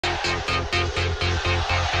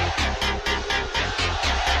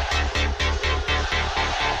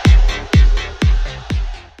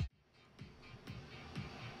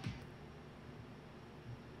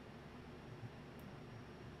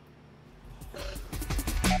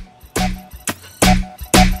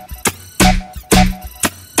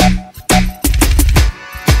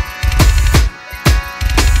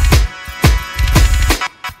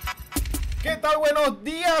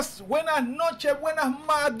buenas noches, buenas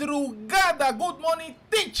madrugadas, good morning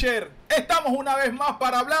teacher. Estamos una vez más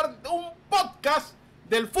para hablar de un podcast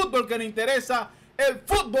del fútbol que nos interesa, el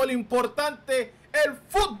fútbol importante, el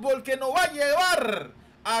fútbol que nos va a llevar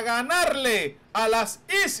a ganarle a las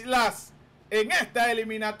islas en esta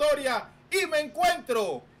eliminatoria. Y me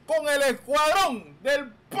encuentro con el escuadrón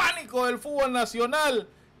del pánico del fútbol nacional,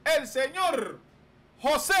 el señor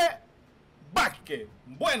José Vázquez.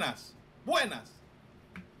 Buenas.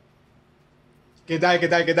 ¿Qué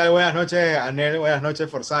tal? Buenas noches, Anel. Buenas noches,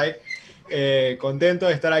 Forsyth. Contento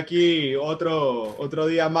de estar aquí otro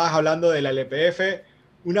día más hablando de la LPF.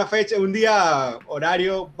 Una fecha, un día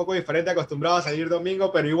horario un poco diferente, acostumbrado a salir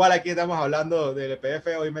domingo, pero igual aquí estamos hablando de LPF.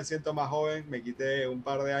 Hoy me siento más joven, me quité un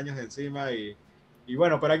par de años de encima y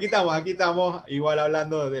bueno, pero aquí estamos igual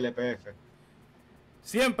hablando de LPF.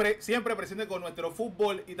 Siempre presente con nuestro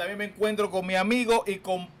fútbol, y también me encuentro con mi amigo y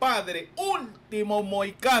compadre último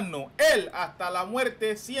moicano, él hasta la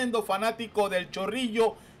muerte siendo fanático del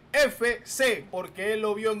Chorrillo FC, porque él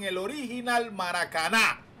lo vio en el original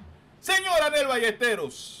Maracaná. Señor Anel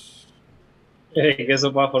Ballesteros. ¿Qué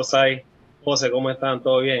sopa, Forsyth? José, ¿cómo están?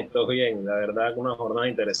 ¿Todo bien? Todo bien. La verdad, una jornada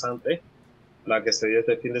interesante la que se dio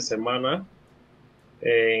este fin de semana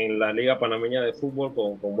en la Liga Panameña de Fútbol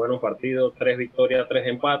con buenos partidos, 3 victorias, 3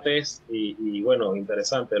 empates y bueno,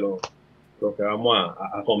 interesante lo que vamos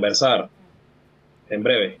a conversar en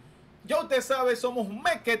breve. Ya usted sabe, somos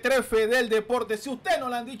Meketrefes del Deporte. Si usted no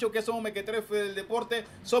le han dicho que somos Meketrefes del Deporte,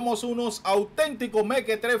 somos unos auténticos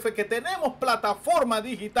Meketrefes que tenemos plataformas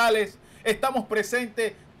digitales. Estamos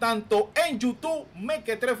presentes tanto en YouTube,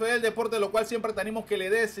 Meketrefes del Deporte, lo cual siempre te animo que le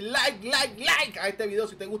des like a este video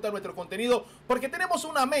si te gusta nuestro contenido, porque tenemos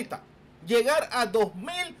una meta, llegar a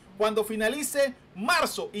 2000 cuando finalice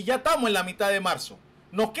marzo, y ya estamos en la mitad de marzo.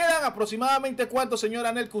 Nos quedan aproximadamente, ¿cuánto, señor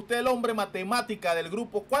Anel, que usted es el hombre matemática del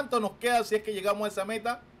grupo? ¿Cuánto nos queda si es que llegamos a esa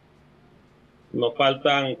meta? Nos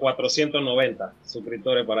faltan 490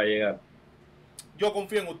 suscriptores para llegar. Yo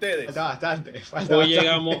confío en ustedes. Falta bastante.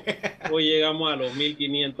 Hoy llegamos a los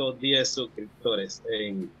 1510 suscriptores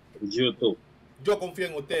en YouTube. Yo confío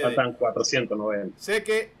en ustedes. Faltan 490. Sé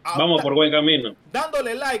que vamos por buen camino.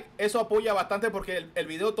 Dándole like, eso apoya bastante porque el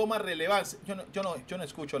video toma relevancia. Yo no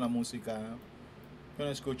escucho la música. Yo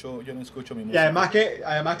no escucho mi música. Y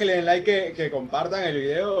además que le den like, que compartan el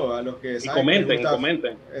video a los que saben. Y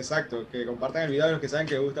comenten. Exacto, que compartan el video a los que saben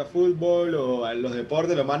que gusta fútbol o a los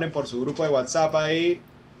deportes, lo manden por su grupo de WhatsApp ahí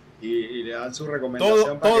y le dan su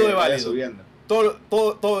recomendación para que vaya subiendo.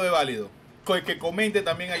 Todo es válido. Que comente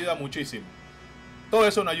también ayuda muchísimo. Todo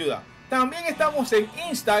eso nos ayuda. También estamos en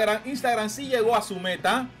Instagram. Instagram sí llegó a su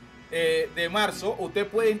meta de marzo. Usted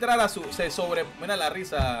puede entrar a mira la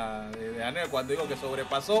risa de Anel cuando digo que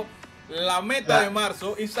sobrepasó la meta de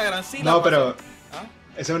marzo. Instagram sí la pasó. Pero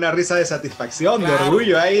esa es una risa de satisfacción, claro, de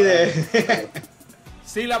orgullo ahí de...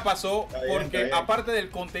 Sí la pasó, porque aparte del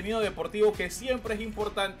contenido deportivo que siempre es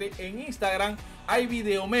importante, en Instagram hay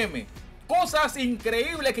video meme, cosas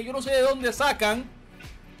increíbles que yo no sé de dónde sacan.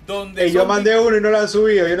 Yo mandé uno y no lo han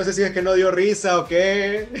subido. Yo no sé si es que no dio risa o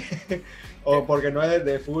qué. O porque no es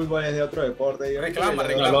de fútbol, es de otro deporte. Reclama.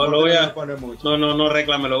 No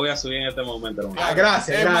reclame, lo voy a subir en este momento. Claro.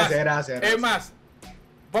 Gracias. Es más,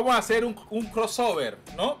 vamos a hacer un crossover,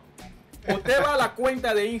 ¿no? Usted va a la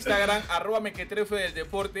cuenta de Instagram, @Meketrefes del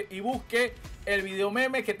Deporte, y busque el video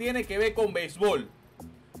meme que tiene que ver con béisbol.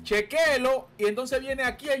 Chequéelo y entonces viene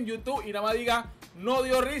aquí en YouTube y nada más diga, no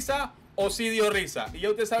dio risa o sí dio risa. Y ya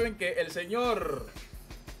ustedes saben que el señor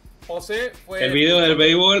José fue... El video del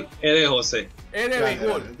béisbol es de José. Es de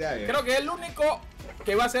béisbol. Creo que es el único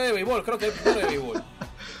que va a ser de béisbol. Creo que es el primero de béisbol.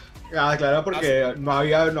 Claro, porque no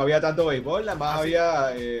había tanto béisbol. Nada más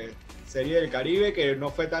había Serie del Caribe, que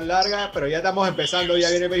no fue tan larga, pero ya estamos empezando. Ya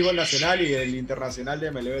viene el béisbol nacional y el internacional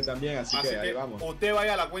de MLB también. Así que ahí vamos. Usted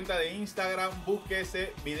vaya a la cuenta de Instagram, busque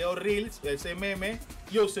ese video Reels, ese meme.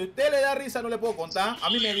 Yo, si usted le da risa, no le puedo contar. A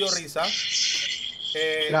mí me dio risa.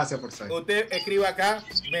 Gracias por saber. Usted escriba acá,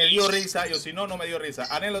 me dio risa, yo si no, no me dio risa.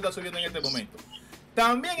 Anel lo está subiendo en este momento.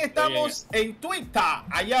 También estamos en Twitter,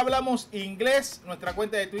 allá hablamos inglés. Nuestra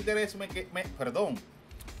cuenta de Twitter es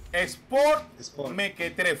Sport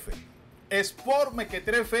Meketrefes. Sport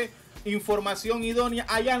Meketrefes, información idónea.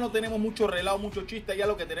 Allá no tenemos mucho relajo, mucho chiste, allá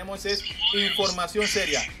lo que tenemos es información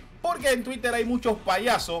seria. Porque en Twitter hay muchos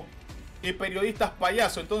payasos y periodistas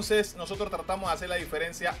payasos, entonces nosotros tratamos de hacer la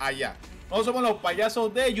diferencia allá. No somos los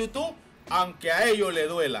payasos de YouTube, aunque a ellos les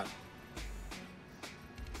duela.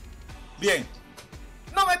 Bien.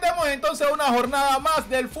 Nos metemos entonces a una jornada más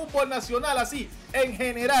del fútbol nacional, así, en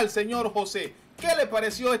general, señor José. ¿Qué le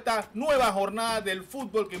pareció esta nueva jornada del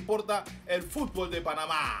fútbol que importa, el fútbol de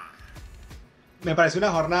Panamá? me pareció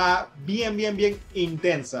una jornada bien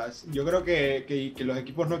intensa. Yo creo que los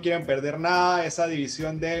equipos no quieren perder nada. Esa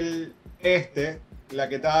división del este, la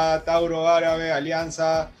que está Tauro, Árabe,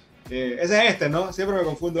 Alianza, ese es este, ¿no? Siempre me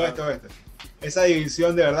confundo este. Esa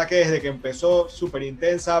división de verdad que desde que empezó súper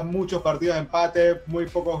intensa, muchos partidos de empate, muy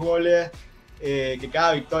pocos goles, que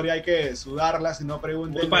cada victoria hay que sudarla, si no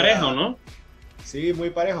pregunten. Muy parejo, ¿no? Sí, muy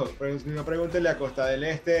parejo. Pero si no, pregúntenle a Costa del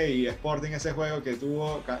Este y Sporting ese juego que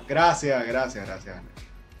tuvo. Gracias.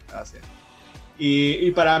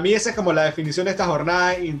 Y para mí esa es como la definición de esta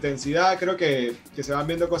jornada, intensidad. Creo que se van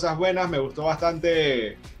viendo cosas buenas. Me gustó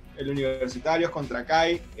bastante el Universitario contra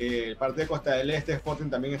CAI. El partido de Costa del Este, Sporting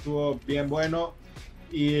también estuvo bien bueno.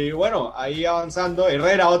 Y bueno, ahí avanzando.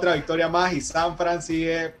 Herrera, otra victoria más. Y San Fran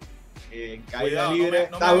sigue en caída libre.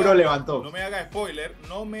 Tauro levantó. No me haga spoiler.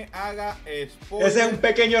 Ese es un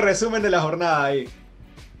pequeño resumen de la jornada ahí.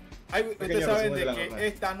 Ustedes saben de que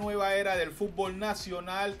esta nueva era del fútbol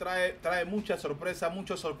nacional trae mucha sorpresa,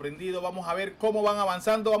 mucho sorprendido. Vamos a ver cómo van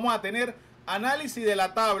avanzando. Vamos a tener análisis de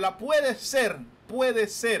la tabla. Puede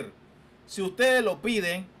ser, si ustedes lo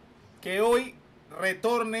piden, que hoy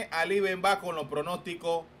retorne al Ibenba con los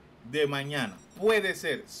pronósticos de mañana. Puede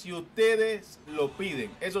ser, si ustedes lo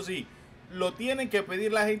piden. Eso sí, lo tienen que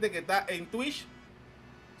pedir la gente que está en Twitch.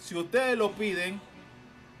 Si ustedes lo piden,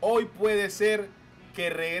 hoy puede ser que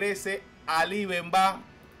regrese al Ibenba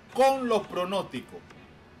con los pronósticos.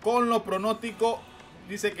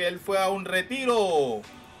 Dice que él fue a un retiro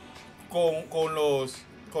con los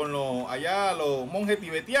monjes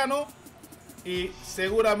tibetianos y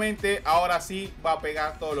seguramente ahora sí va a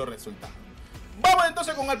pegar todos los resultados. Vamos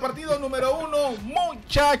entonces con el partido número 1,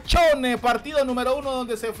 muchachones. Partido número 1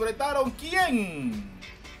 donde se enfrentaron. ¿Quién?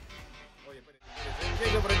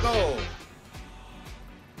 ¿Quién se enfrentó?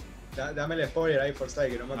 Dame el spoiler ahí, Forsyth,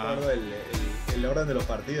 que no me acuerdo el orden de los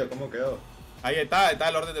partidos, cómo quedó. Ahí está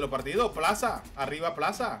el orden de los partidos. Plaza, arriba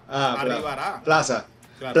Plaza, arribará. Plaza.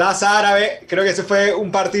 Claro. Plaza Árabe, creo que ese fue un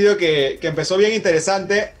partido que empezó bien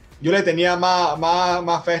interesante. Yo le tenía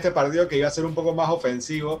más fe a este partido, que iba a ser un poco más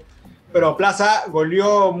ofensivo. Pero Plaza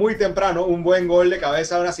goleó muy temprano, un buen gol de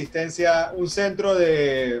cabeza, una asistencia, un centro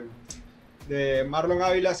de Marlon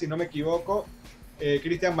Ávila, si no me equivoco.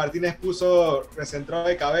 Cristian Martínez puso recentrado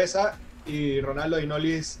de cabeza y Ronaldo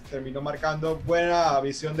Inolis terminó marcando. Buena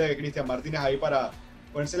visión de Cristian Martínez ahí para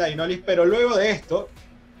ponerse la Inolis. Pero luego de esto,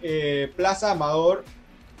 Plaza Amador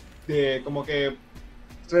como que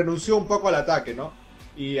renunció un poco al ataque, ¿no?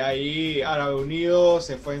 Y ahí Árabe Unido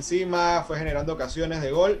se fue encima, fue generando ocasiones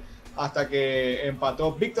de gol, hasta que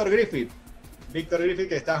empató Víctor Griffith,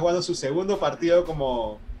 que está jugando su segundo partido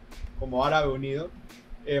como Árabe Unido.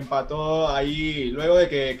 Empató ahí luego de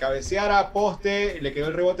que cabeceara, poste, le quedó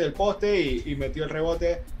el rebote del poste y metió el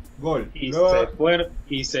rebote, gol.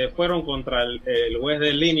 Y se fueron contra el juez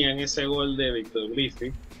de línea en ese gol de Víctor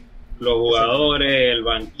Griffith. Los jugadores, el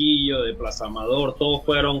banquillo de Plaza Amador, todos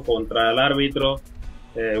fueron contra el árbitro,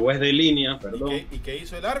 juez de línea, perdón. ¿Y qué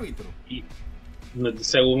hizo el árbitro? Y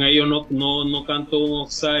según ellos no cantó un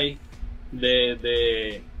offside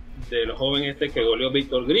del joven que goleó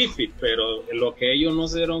Víctor Griffith, pero lo que ellos no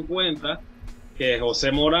se dieron cuenta, que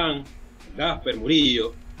José Morán, Gasper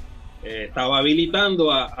Murillo, estaba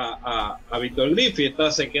habilitando a Víctor Griffith,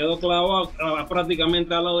 se quedó clavado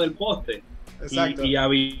prácticamente al lado del poste. Exacto. Y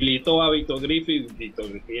habilitó a Víctor Griffith. Víctor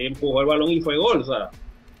Griffith empujó el balón y fue gol, ¿sabes?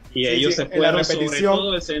 Y ellos se fueron,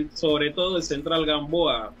 sobre todo el central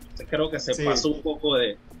Gamboa. Creo que se pasó un poco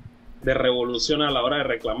de revolución a la hora de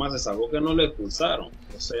reclamar, se salvó que no lo expulsaron.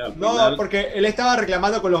 O sea, al final... No, porque él estaba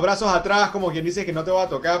reclamando con los brazos atrás, como quien dice que no te va a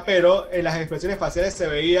tocar, pero en las expresiones faciales se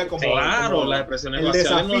veía como... Claro, las expresiones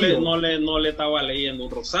faciales no le estaba leyendo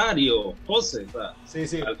un rosario, José. O sea,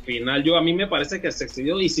 sí. Al final a mí me parece que se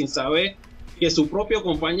excedió y sin saber que su propio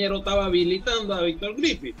compañero estaba habilitando a Víctor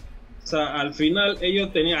Griffith. O sea, al final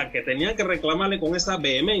ellos tenían que reclamarle con esa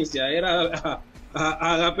vehemencia, era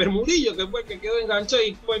a Gasper Murillo, que fue el que quedó enganchado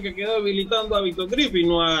y fue el que quedó habilitando a Víctor Griffith,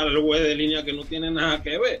 no al juez de línea, que no tiene nada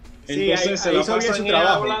que ver. Entonces ahí se la pasan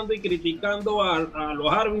hablando y criticando a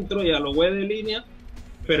los árbitros y a los jueces de línea,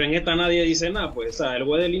 pero en esta nadie dice nada. Pues, o sea, el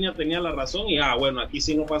juez de línea tenía la razón y bueno, aquí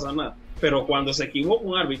sí no pasa nada. Pero cuando se equivoca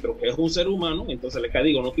un árbitro, que es un ser humano, entonces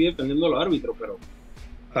digo, no estoy defendiendo a los árbitros, pero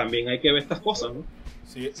también hay que ver estas cosas, ¿no?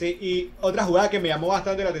 Sí, y otra jugada que me llamó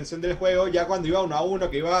bastante la atención del juego, ya cuando iba 1-1,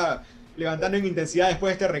 que iba levantando en intensidad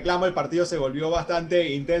después de este reclamo, el partido se volvió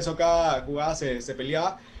bastante intenso, cada jugada se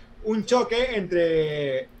peleaba. Un choque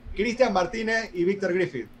entre Cristian Martínez y Víctor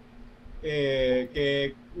Griffith,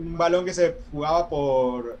 que un balón que se jugaba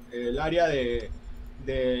por el área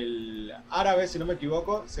del Árabe, si no me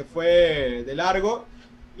equivoco, se fue de largo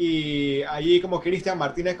y allí como Cristian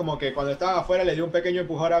Martínez como que cuando estaba afuera le dio un pequeño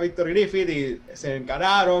empujón a Víctor Griffith y se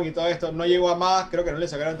encararon y todo esto, no llegó a más, creo que no le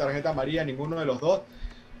sacaron tarjeta amarilla a ninguno de los dos,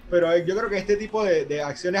 pero yo creo que este tipo de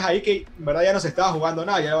acciones ahí que en verdad ya no se estaba jugando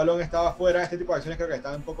nada, ya el balón estaba afuera, este tipo de acciones creo que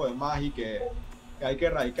están un poco de más y que hay que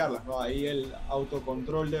erradicarlas, ¿no? Ahí el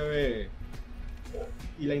autocontrol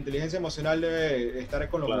y la inteligencia emocional debe estar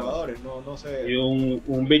con los jugadores, no sé. Y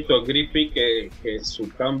un Víctor Griffith que su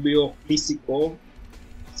cambio físico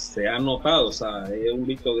se ha notado, o sea, es un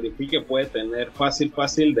Víctor Griffith que puede tener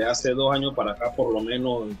fácil de hace 2 años para acá por lo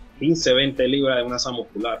menos 15, 20 libras de masa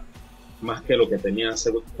muscular, más que lo que tenía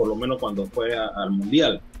hace, por lo menos cuando fue al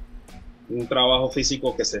Mundial. Un trabajo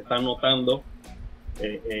físico que se está notando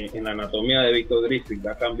en la anatomía de Víctor Griffith,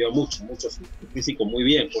 ha cambiado mucho su físico muy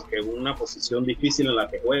bien, porque es una posición difícil en la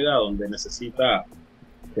que juega, donde necesita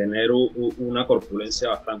tener una corpulencia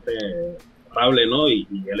bastante estable, ¿no? Y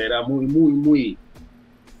él era muy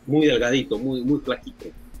delgadito, muy flaquito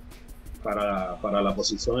para la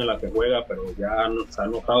posición en la que juega, pero ya se ha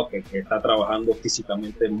notado que está trabajando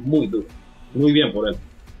físicamente muy duro. Muy bien por él.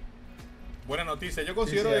 Buena noticia. Yo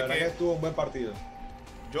considero que tuvo un buen partido.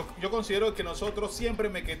 Yo considero que nosotros siempre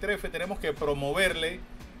en Meketrefes tenemos que promoverle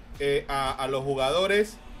a los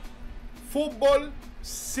jugadores fútbol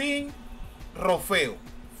sin rofeo.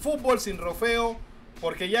 Fútbol sin rofeo,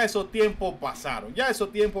 porque ya esos tiempos pasaron. Ya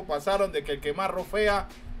esos tiempos pasaron de que el que más rofea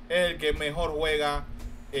es el que mejor juega,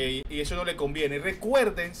 y eso no le conviene.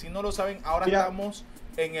 Recuerden, si no lo saben, ahora estamos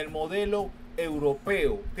en el modelo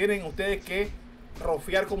europeo. Tienen ustedes que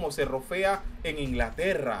rofear como se rofea en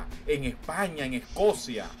Inglaterra, en España, en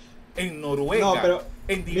Escocia, en Noruega,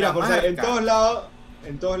 en Dinamarca. Mira,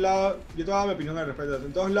 en todos lados, yo te voy a dar mi opinión al respecto.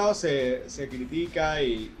 En todos lados se critica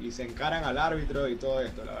y se encaran al árbitro y todo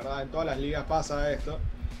esto. La verdad, en todas las ligas pasa esto.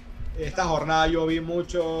 Esta jornada yo vi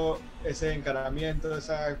mucho ese encaramiento,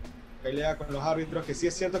 esa pelea con los árbitros, que sí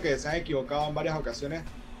es cierto que se han equivocado en varias ocasiones.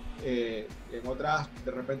 En otras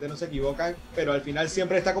de repente no se equivocan, pero al final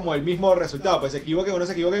siempre está como el mismo resultado, pues se equivoquen o no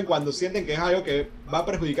se equivoquen, cuando sienten que es algo que va a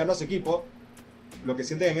perjudicar a su equipo, lo que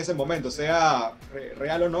sienten en ese momento, sea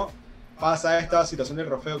real o no, pasa esta situación del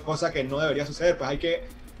rofeo, cosa que no debería suceder. Pues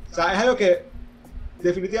o sea, es algo que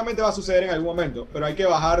definitivamente va a suceder en algún momento, pero hay que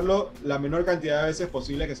bajarlo la menor cantidad de veces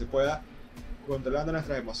posible que se pueda, controlando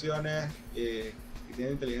nuestras emociones y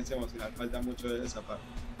teniendo inteligencia emocional. Falta mucho de esa parte.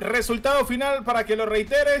 Resultado final para que lo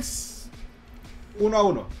reiteres.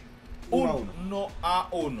 1-1.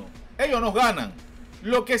 1-1. Ellos nos ganan.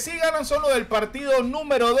 Lo que sí ganan son los del partido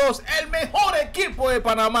número 2. El mejor equipo de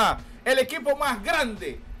Panamá. El equipo más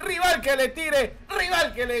grande. Rival que le tire,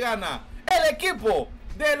 rival que le gana. El equipo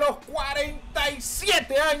de los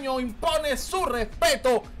 47 años impone su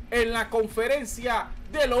respeto en la conferencia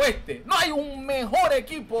del oeste. No hay un mejor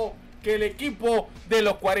equipo que el equipo de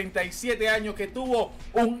los 47 años, que tuvo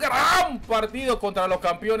un gran partido contra los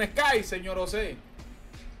campeones CAI, señor José.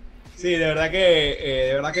 Sí, de verdad que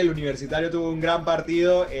el Universitario tuvo un gran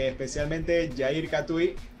partido, especialmente Jair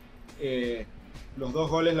Catuy. Los 2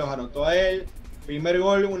 goles los anotó a él. Primer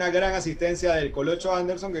gol, una gran asistencia del Colocho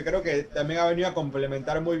Anderson, que creo que también ha venido a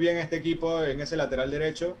complementar muy bien este equipo en ese lateral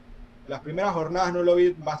derecho. Las primeras jornadas no lo vi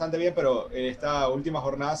bastante bien, pero esta última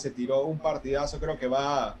jornada se tiró un partidazo. Creo que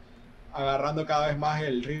va agarrando cada vez más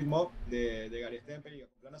el ritmo de Gary Stempel y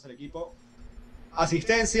acoplándose al equipo.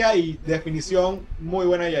 Asistencia y definición muy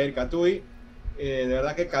buena de Jair Catuy. De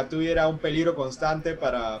verdad que Catuy era un peligro constante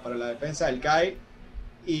para la defensa del CAI.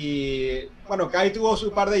 Y bueno, CAI tuvo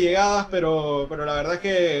su par de llegadas, pero la verdad es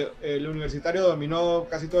que el Universitario dominó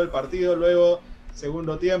casi todo el partido. Luego,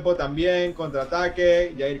 segundo tiempo también,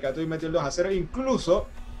 contraataque, Jair Catuy metió el 2-0. Incluso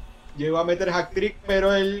llegó a meter hat-trick,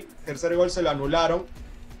 pero el tercer gol se lo anularon.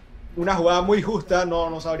 Una jugada muy justa,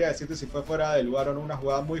 no sabría decirte si fue fuera de lugar o no, una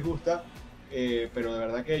jugada muy justa, pero de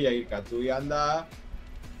verdad que Jair Catuy anda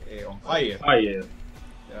on fire. De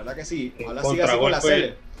verdad que sí, ojalá siga así con la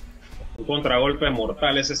serie. Un contragolpe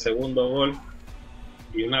mortal ese segundo gol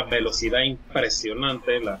y una velocidad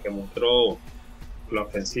impresionante la que mostró la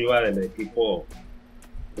ofensiva del equipo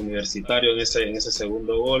Universitario en ese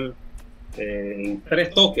segundo gol. En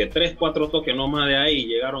 4 toques no más de ahí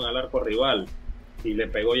llegaron al arco rival y le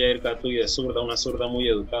pegó Jair Catuy de zurda, una zurda muy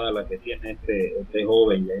educada la que tiene este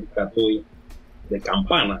joven Jair Catuy de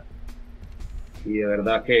campana, y de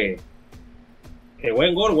verdad que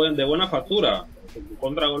buen gol, de buena factura, un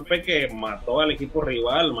contragolpe que mató al equipo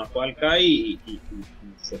rival, mató al CAI y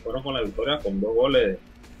se fueron con la victoria con 2 goles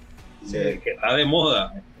que está de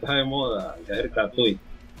moda Jair Catuy.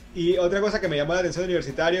 Y otra cosa que me llamó la atención de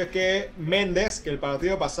Universitario es que Méndez, que el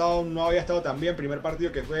partido pasado no había estado tan bien, primer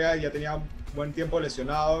partido que juega, ya tenía un buen tiempo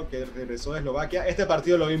lesionado, que regresó de Eslovaquia. Este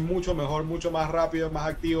partido lo vi mucho mejor, mucho más rápido, más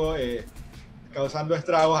activo, causando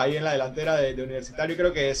estragos ahí en la delantera de Universitario.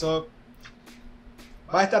 Creo que eso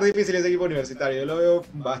va a estar difícil ese equipo Universitario. Yo lo veo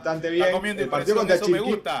bastante bien. El partido contra Chiriquí, me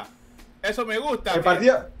gusta. Eso me gusta.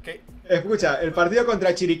 Escucha, el partido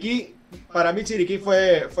contra Chiriquí, para mí Chiriquí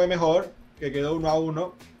fue mejor, que quedó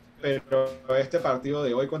 1-1, pero este partido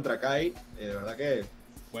de hoy contra CAI, de verdad que...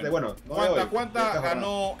 ¿Cuánta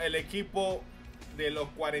ganó el equipo de los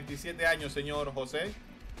 47 años, señor José?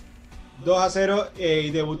 2-0,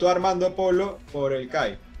 y debutó Armando Polo por el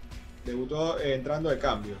CAI. Debutó entrando de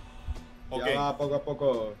cambio. Ya va poco a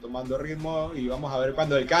poco tomando ritmo y vamos a ver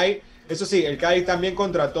cuando el CAI... Eso sí, el CAI también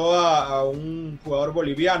contrató a un jugador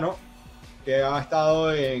boliviano que ha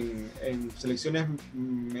estado en selecciones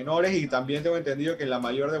menores y también tengo entendido que en la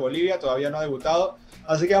mayor de Bolivia todavía no ha debutado.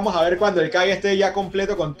 Así que vamos a ver cuando el CAI esté ya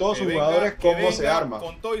completo con todos sus jugadores cómo se arma.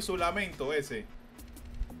 Con todo y su lamento ese.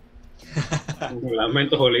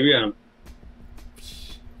 Lamento boliviano.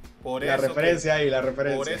 La referencia.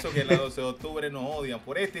 Por eso que el 12 de octubre nos odian,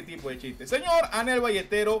 por este tipo de chistes. Señor Anel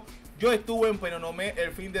Balletero, yo estuve en Penonomé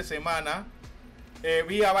el fin de semana.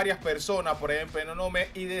 Vi a varias personas por ahí en Penonomé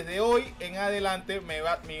y desde hoy en adelante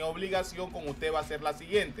mi obligación con usted va a ser la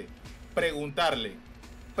siguiente. Preguntarle,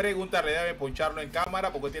 déjame poncharlo en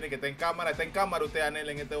cámara porque tiene que estar en cámara. Está en cámara usted, Anel,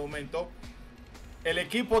 en este momento. El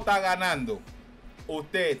equipo está ganando.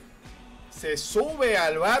 Usted se sube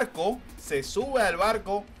al barco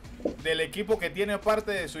del equipo que tiene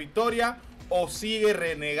parte de su historia o sigue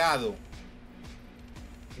renegado.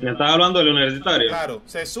 ¿Me estás hablando del Universitario? Claro,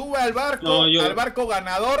 se sube al barco, al barco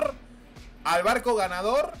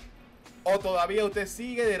ganador, o todavía usted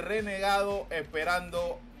sigue de renegado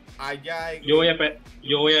esperando allá en... Yo voy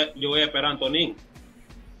a esperar a Antonín.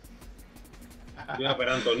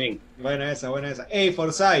 Buena esa. Ey,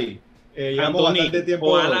 Forsay, llevamos Antonín, bastante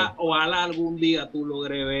tiempo. Ojalá algún día tú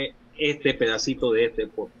logres ver este pedacito de este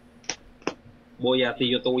podcast.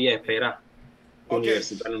 Yo te voy a esperar.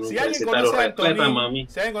 Si alguien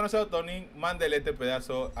conoce a Antonín, mándele este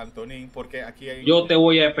pedazo a Antonín, porque aquí hay... Yo te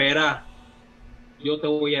voy a esperar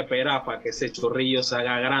para que ese chorrillo se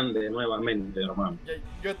haga grande nuevamente, hermano.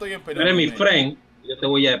 Yo estoy en Penonomé. Eres mi friend, yo te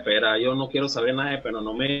voy a esperar. Yo no quiero saber nada de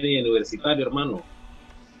Penonomé ni Universitario, hermano.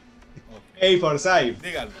 Hey, Forsay,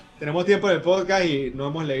 dígalo. Tenemos tiempo en el podcast y no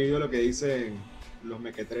hemos leído lo que dicen los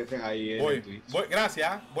mequetrefes ahí en Twitch.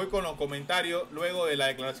 Gracias, voy con los comentarios luego de la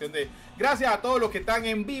declaración de... Gracias a todos los que están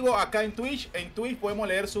en vivo acá en Twitch. En Twitch podemos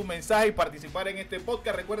leer sus mensajes y participar en este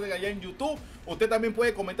podcast. Recuerden, allá en YouTube, usted también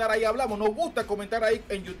puede comentar, ahí hablamos. Nos gusta comentar ahí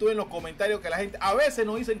en YouTube en los comentarios, que la gente a veces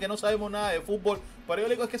nos dicen que no sabemos nada de fútbol, pero yo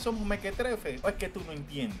le digo, es que somos mequetrefes, o es que tú no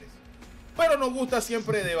entiendes. Pero nos gusta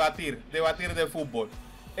siempre debatir de fútbol.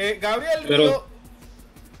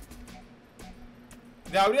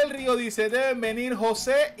 Gabriel Río dice, deben venir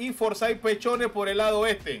José y Forsay Pechones por el lado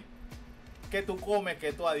este. ¿Qué tú comes?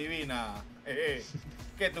 Que tú adivinas.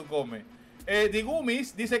 ¿Qué tú comes?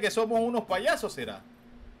 Digumis dice que somos unos payasos, ¿será?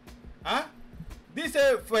 ¿Ah? Dice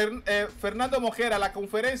Fernando Mojera, la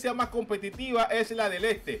conferencia más competitiva es la del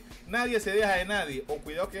este. Nadie se deja de nadie. O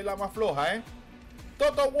cuidado que es la más floja, ¿eh?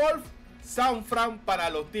 Toto Wolf, San Fran para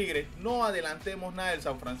los Tigres. No adelantemos nada del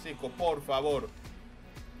San Francisco, por favor.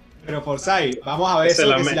 Pero Forsay, vamos a ver si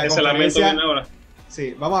la conferencia...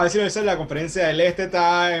 Sí, vamos a ver si la conferencia del este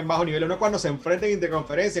está en bajo nivel. No cuando se enfrenten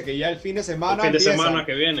interconferencia, que ya el fin de semana semana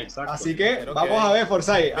que viene, exacto. Así que vamos a ver,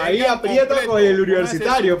 Forsay. Ahí aprieto con el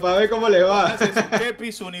Universitario para ver cómo le va.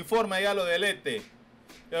 Su uniforme allá lo del este.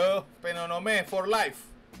 Penonomé for life.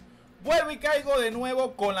 Vuelvo y caigo de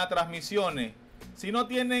nuevo con las transmisiones. Si no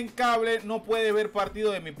tienen cable, no puede ver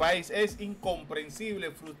partido de mi país. Es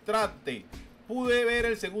incomprensible, frustrante. Pude ver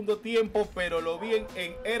el segundo tiempo, pero lo vi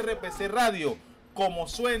en RPC Radio. Como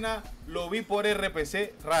suena, lo vi por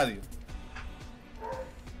RPC Radio.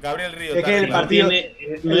 Gabriel Río. Es que el partido de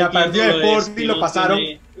Sporting lo pasaron.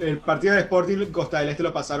 El partido de Sporting Costa del Este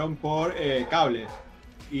lo pasaron por cable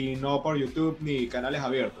y no por YouTube ni canales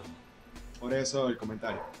abiertos. Por eso el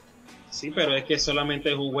comentario. Sí, pero es que solamente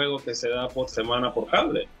es un juego que se da por semana por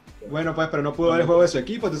cable. Bueno, pues, pero no pudo ver el juego de su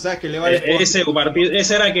equipo. Tú sabes que le va a ese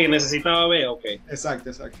era el que necesitaba ver, ok.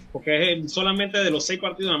 Exacto. Porque solamente de los 6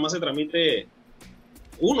 partidos nada más se transmite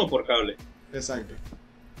 1 por cable. Exacto.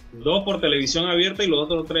 2 por televisión abierta y los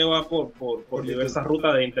otros 3 va por diversas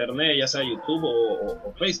rutas de internet, ya sea YouTube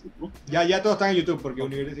o Facebook, ¿no? Ya todos están en YouTube porque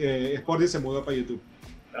Sporting se mudó para YouTube.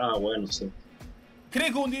 Ah, bueno, sí.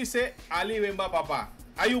 Chris Gunn dice, Ali ven va papá.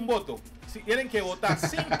 Hay un voto. Si tienen que votar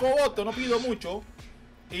 5 votos, no pido mucho.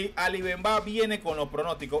 Y Alibemba viene con los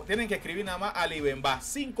pronósticos. Tienen que escribir nada más Alibemba.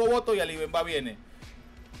 5 votos y Alibemba viene.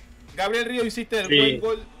 Gabriel Río, hiciste el buen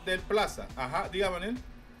gol del Plaza. Ajá, dígame, ¿eh?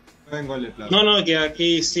 Buen gol del Plaza. No, que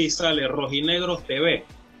aquí sí sale Rojinegros TV.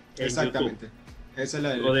 Exactamente. Esa es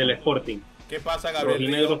la del Sporting. ¿Qué pasa,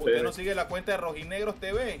 Gabriel? ¿Usted no sigue la cuenta de Rojinegros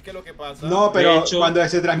TV? ¿Qué es lo que pasa? No, pero cuando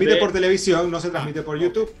se transmite por televisión, no se transmite por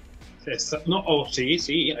YouTube. No,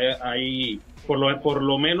 sí, ahí por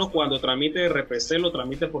lo menos cuando transmite RPC lo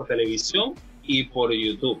transmite por televisión y por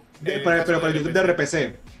YouTube. Pero para el YouTube de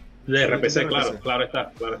RPC. De RPC, claro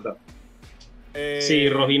está. Sí,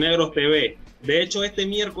 Rojinegros TV. De hecho, este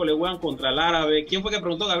miércoles juegan contra el Árabe. ¿Quién fue que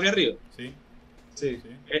preguntó? Gabriel Río. Sí.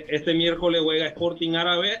 Este miércoles juega Sporting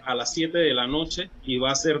Árabe a las 7 de la noche y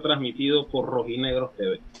va a ser transmitido por Rojinegros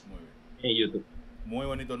TV. Muy bien. En YouTube. Muy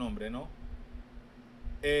bonito nombre, ¿no?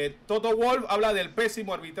 Toto Wolf habla del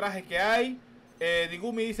pésimo arbitraje que hay.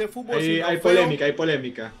 Digumi dice fútbol hay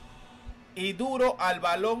polémica. Y duro al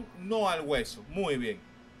balón, no al hueso. Muy bien.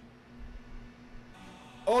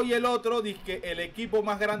 Hoy el otro dice que el equipo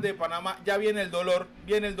más grande de Panamá, ya viene el dolor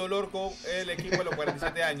con el equipo de los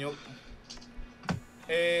 47 años.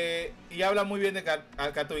 Y habla muy bien de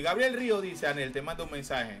Catoy. Gabriel Río dice, Anel, te mando un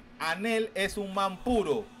mensaje. Anel es un man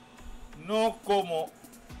puro, no como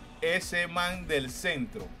ese man del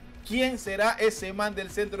centro. ¿Quién será ese man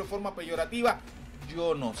del centro de forma peyorativa?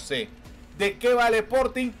 Yo no sé. ¿De qué vale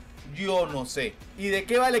Sporting? Yo no sé. ¿Y de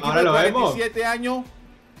qué vale el equipo de 47 años?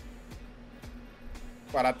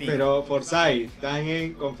 Para ti. Pero Forsyth, están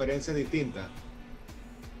en conferencias distintas.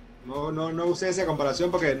 No use esa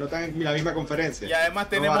comparación porque no están en la misma conferencia. Y además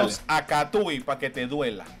tenemos a Catuy para que te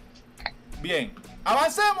duela. Bien,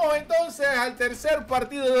 avancemos entonces al tercer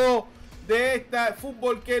partido de este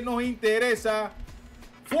fútbol que nos interesa.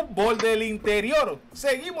 Fútbol del interior.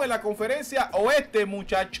 Seguimos en la conferencia oeste,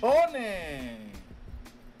 muchachones.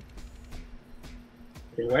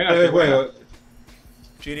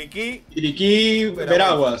 Chiriquí,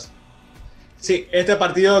 Veraguas. Sí, este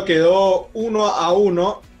partido quedó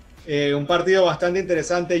 1-1. Un partido bastante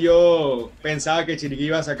interesante. Yo pensaba que Chiriquí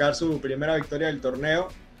iba a sacar su primera victoria del torneo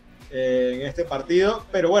en este partido,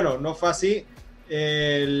 pero bueno, no fue así.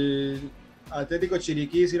 El Atlético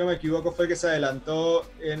Chiriquí, si no me equivoco, fue el que se adelantó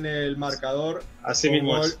en el marcador. Así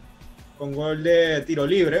mismo con gol de tiro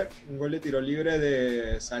libre, un gol de tiro libre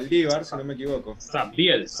de Saldívar, si no me equivoco.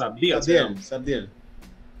 Sabdiel.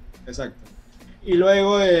 Exacto. Y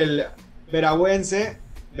luego el Veragüense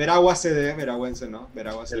CD.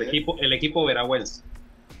 El equipo veragüense.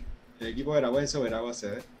 El equipo veragüense o Veragua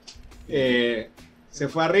CD. Se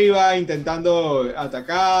fue arriba intentando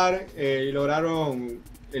atacar y lograron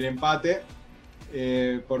el empate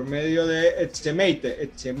por medio de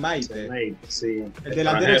Echemaite, sí, el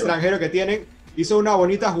delantero extranjero que tienen. Hizo una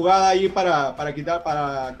bonita jugada ahí para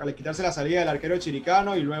quitarse la salida del arquero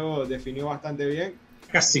chiricano y luego definió bastante bien.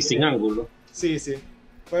 Casi sin ángulo. Sí.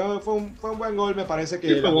 Fue un buen gol, me parece que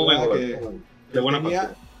sí, la jugada de buena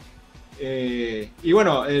tenía. Y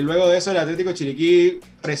bueno, luego de eso el Atlético Chiriquí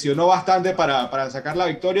presionó bastante para sacar la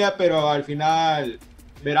victoria, pero al final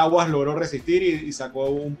Veraguas logró resistir y sacó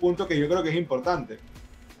un punto que yo creo que es importante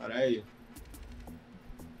para ellos.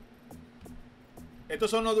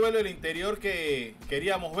 Estos son los duelos del interior que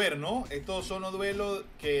queríamos ver, ¿no? Estos son los duelos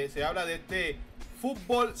que se habla de este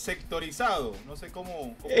fútbol sectorizado. No sé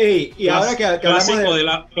cómo... Y ahora que clásico de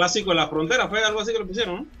la frontera, fue algo así que lo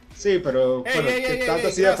pusieron, ¿no? Sí, pero tanto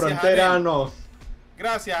así de frontera, Anel. No.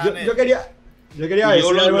 Gracias, Anel. Yo quería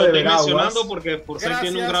decir algo de Veraguas. Mencionando porque Forsyth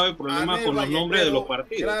tiene un grave problema Anel, con los nombres de los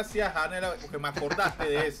partidos. Gracias, Anel, porque me acordaste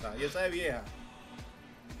de esa. Y esa es vieja.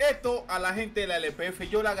 Esto a la gente de la LPF,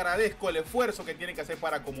 yo le agradezco el esfuerzo que tienen que hacer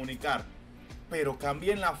para comunicar. Pero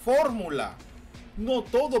cambien la fórmula. No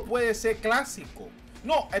todo puede ser clásico.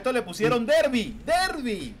 No, esto le pusieron derbi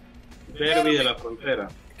de la frontera.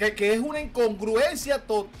 Que es una incongruencia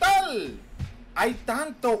total. Hay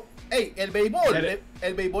tanto. El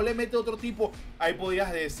béisbol le mete otro tipo. Ahí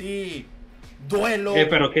podrías decir duelo.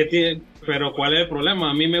 Pero ¿cuál es el problema?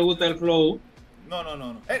 A mí me gusta el flow.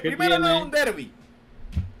 No. Primero no es un derbi.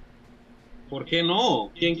 ¿Por qué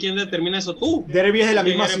no? ¿Quién determina eso? Tú. Derbi es de la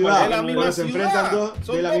misma ciudad. De la misma se ciudad. enfrentan dos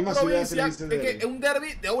Son de la misma provincias. ciudad. Es un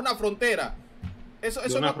derbi de una frontera. Eso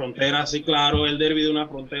de una frontera, sí, claro, el derbi de una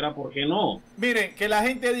frontera, ¿por qué no? Miren, que la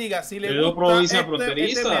gente diga, si le gusta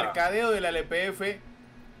este mercadeo de la LPF,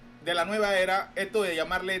 de la nueva era, esto de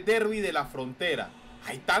llamarle derbi de la frontera.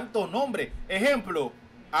 Hay tantos nombres. Ejemplo,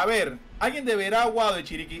 a ver, alguien de Veragua o de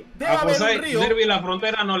Chiriquí. Debe haber un río. Derbi de la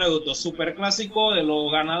frontera no le gustó. Superclásico de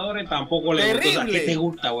los ganadores tampoco le gustó. O sea, ¿qué te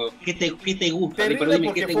gusta, huevo? ¿Qué te gusta? Terrible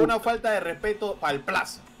porque fue una falta de respeto para el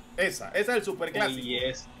Plaza. ese es el superclásico.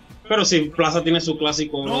 Pero si Plaza tiene su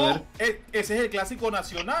clásico, no, brother. Ese es el clásico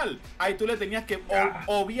nacional. Ahí tú le tenías que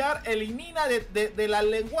obviar, elimina de la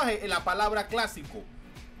lenguaje la palabra clásico.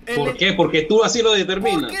 ¿Por qué? Porque tú así lo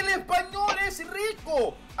determinas. Porque el español es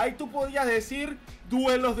rico. Ahí tú podías decir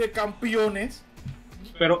duelos de campeones.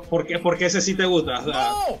 Pero ¿por qué ese sí te gusta? O sea,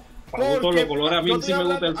 no. Para gustos los colores, a mí sí me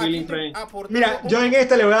gusta el feeling frame. Mira, yo en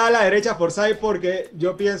esta le voy a dar a la derecha por Sai porque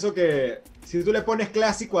yo pienso que si tú le pones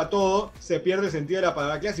clásico a todo, se pierde el sentido de la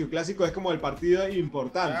palabra clásico. Clásico es como el partido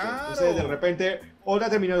importante. Claro. Entonces, de repente, otra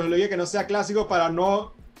terminología que no sea clásico para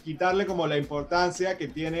no quitarle como la importancia que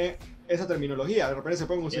tiene esa terminología. De repente se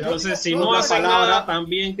pueden usar. Entonces, si no hacen nada,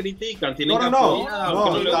 también critican. Tienen que apoyar,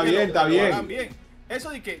 no, está bien. Eso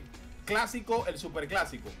de que clásico, el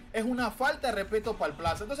superclásico, es una falta de respeto para el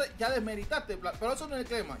Plaza. Entonces ya desmeritaste, pero eso no es el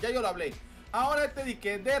tema, ya yo lo hablé. Ahora di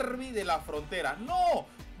que derbi de la frontera. No,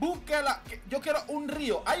 búscala. Yo quiero un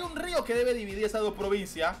río. Hay un río que debe dividir esas dos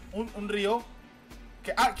provincias. Un río.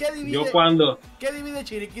 ¿Qué divide? ¿Yo cuándo? ¿Qué divide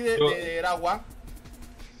Chiriquí de Aragua?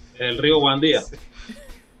 El río Guandía.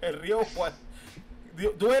 El río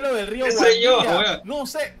duelo del río Guandía. No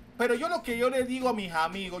sé, pero yo lo que yo les digo a mis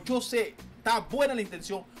amigos, yo sé, está buena la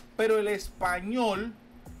intención, pero el español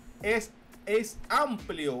es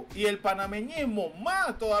amplio y el panameñismo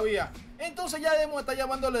más todavía. Entonces ya debemos estar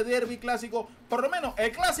llamándole derbi clásico, por lo menos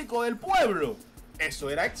el clásico del pueblo.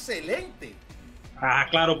 Eso era excelente. Ah,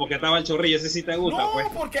 claro, porque estaba el Chorrillo, ese sí te gusta. No, pues.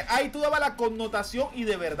 porque ahí tú dabas la connotación y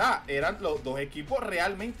de verdad eran los dos equipos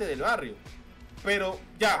realmente del barrio. Pero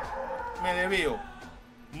ya, me desvío.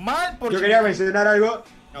 Mal porque... Yo quería mencionar algo.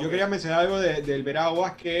 Okay. Yo quería mencionar algo del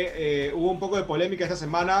Veraguas, que hubo un poco de polémica esta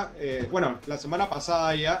semana. Bueno, la semana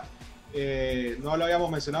pasada ya. No lo habíamos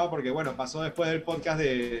mencionado porque, bueno, pasó después del podcast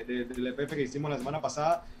del LPF que hicimos la semana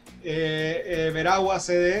pasada. Veraguas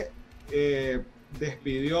CD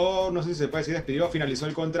despidió, no sé si se puede decir despidió, finalizó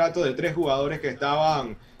el contrato de 3 jugadores que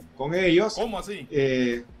estaban con ellos. ¿Cómo así?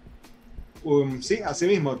 Sí, así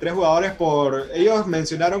mismo, 3 jugadores ellos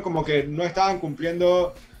mencionaron como que no estaban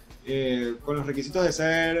cumpliendo con los requisitos de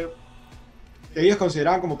ser, que ellos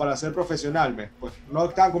consideraban como para ser profesional, pues no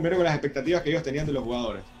estaban cumpliendo con las expectativas que ellos tenían de los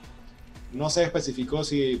jugadores. No se especificó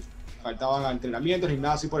si faltaban entrenamientos ni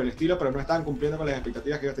nada así por el estilo, pero no estaban cumpliendo con las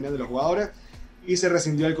expectativas que ellos tenían de los jugadores y se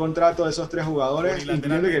rescindió el contrato de esos 3 jugadores,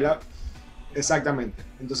 incluyendo que exactamente.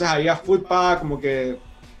 Entonces había Futpa, como que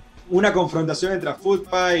una confrontación entre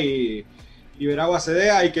Futpa y Veraguas CD.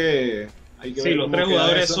 Hay que sí, ver los 3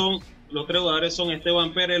 jugadores son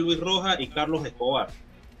Esteban Pérez, Luis Rojas y Carlos Escobar.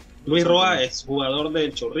 Luis Rojas es jugador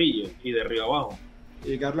del Chorrillo y de Río Abajo.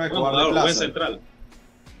 Y Carlos Escobar de Plaza. Buen central.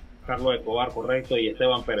 Carlos Escobar, correcto, y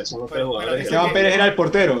Esteban Pérez son los 3 jugadores. Esteban Pérez era el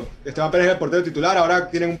portero. Esteban Pérez era el portero titular.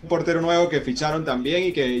 Ahora tienen un portero nuevo que ficharon también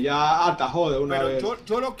y que ya atajó de una vez.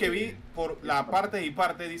 Yo lo que vi por la parte y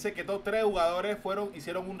parte dice que estos 3 jugadores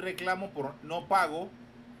hicieron un reclamo por no pago.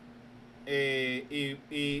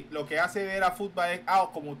 Y lo que hace ver a fútbol es,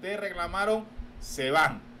 como ustedes reclamaron, se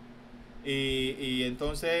van. Y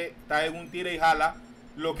entonces está en un tira y jala.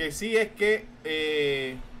 Lo que sí es que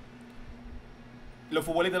los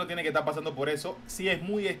futbolistas no tienen que estar pasando por eso. Sí es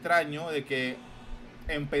muy extraño de que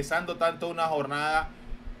empezando tanto una jornada,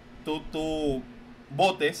 tú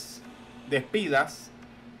votes, despidas,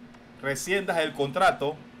 rescindas el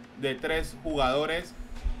contrato de 3 jugadores.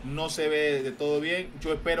 No se ve de todo bien.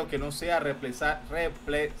 Yo espero que no sea represalia.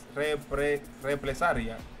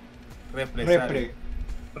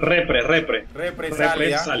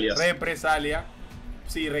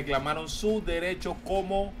 Sí, reclamaron su derecho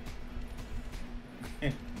como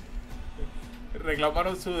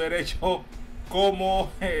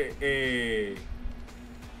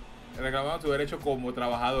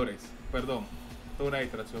trabajadores. Perdón, toda una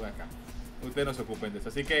distracción acá. Ustedes no se ocupen de eso.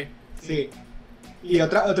 Así que sí. Y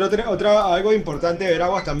algo importante de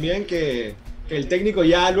Veraguas también, que el técnico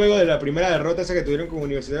ya luego de la primera derrota esa que tuvieron con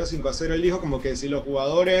Universitario 5-0, él dijo como que si los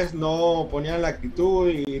jugadores no ponían la actitud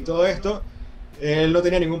y todo esto, él no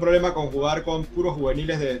tenía ningún problema con jugar con puros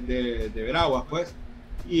juveniles de Veraguas, pues.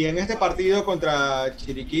 Y en este partido contra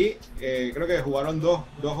Chiriquí, creo que jugaron dos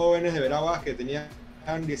jóvenes de Veraguas que tenían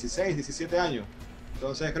 16, 17 años.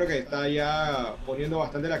 Entonces creo que está ya poniendo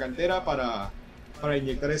bastante la cantera para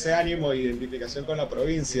inyectar ese ánimo e identificación con la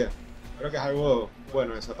provincia. Creo que es algo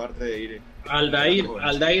bueno esa parte de ir.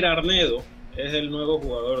 Aldair Arnedo es el nuevo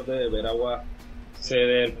jugador de Veraguas,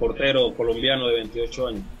 el portero colombiano de 28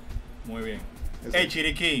 años. Muy bien. Hey,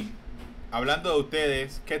 Chiriquí, hablando de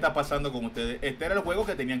ustedes, ¿qué está pasando con ustedes? Este era el juego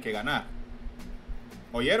que tenían que ganar.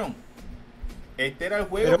 ¿Oyeron? Este era el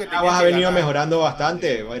juego pero que tenía Veraguas ha que venido ganar. mejorando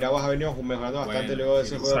bastante. Veraguas ha venido mejorando bastante luego de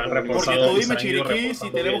ese se juego. han Porque reforzado. tú Se dime, han ido Chiriquí, si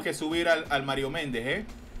reforzando tenemos bien. que subir al Mario Méndez, ¿eh?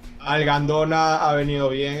 Algandona ha venido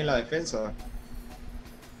bien en la defensa.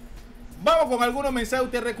 Vamos con algunos mensajes.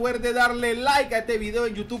 Usted recuerde darle like a este video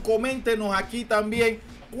en YouTube. Coméntenos aquí también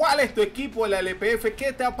cuál es tu equipo de la LPF.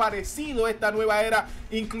 ¿Qué te ha parecido esta nueva era?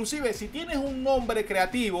 Inclusive, si tienes un nombre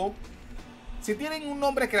creativo, si tienen un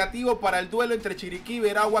nombre creativo para el duelo entre Chiriquí y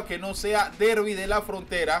Veraguas que no sea Derby de la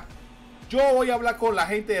Frontera, yo voy a hablar con la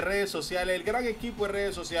gente de redes sociales, el gran equipo de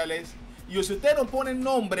redes sociales. Y si ustedes nos ponen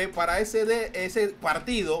nombre para ese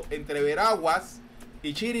partido entre Veraguas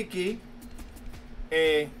y Chiriquí,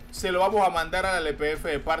 se lo vamos a mandar a la LPF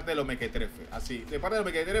de parte de los Meketrefes. Así, de parte de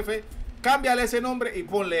los Meketrefes, cámbiale ese nombre y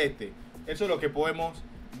ponle este. Eso es lo que podemos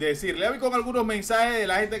decir. Le voy con algunos mensajes de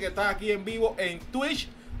la gente que está aquí en vivo en Twitch.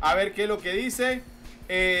 A ver qué es lo que dice.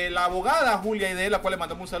 La abogada Julia Dely, la cual le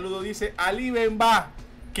mandamos un saludo, dice: Ali Benba,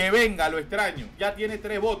 que venga, lo extraño. Ya tiene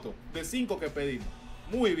 3 votos de 5 que pedimos.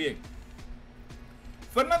 Muy bien.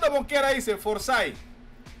 Fernando Mosquera dice: Forsyth,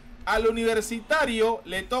 al Universitario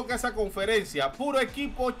le toca esa conferencia. Puro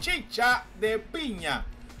equipo chicha de piña,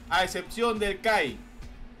 a excepción del CAI.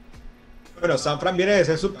 Bueno, San Fran viene de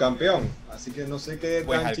ser subcampeón, así que no sé qué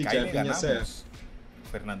Pues tan al chicha CAI de le piña sea. ganamos,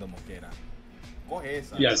 Fernando Mosquera. Coge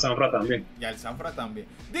esa. Y al Sanfra también. Y al Sanfra también.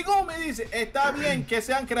 Digo, me dice: está bien que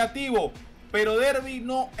sean creativos, pero Derby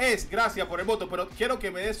no es. Gracias por el voto, pero quiero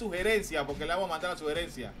que me dé sugerencia, porque le vamos a mandar la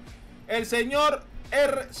sugerencia. El señor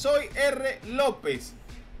Soy R. López,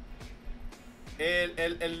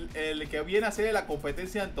 el que viene a hacer la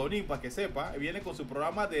competencia Antonín, para que sepa, viene con su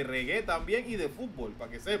programa de reggae también y de fútbol,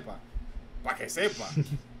 para que sepa. Para que sepa.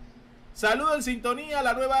 Saludos en sintonía,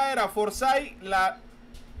 la nueva era. Forsyth,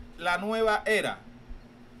 la nueva era.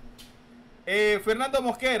 Fernando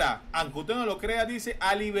Mosquera, aunque usted no lo crea, dice: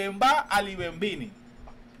 Ali Benba, Ali Benvini.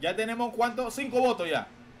 Ya tenemos, ¿cuántos? 5 votos ya.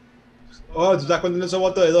 Oh, tú estás contando esos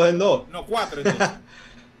votos de 2 en 2. No, 4 entonces.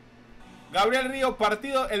 Gabriel Ríos,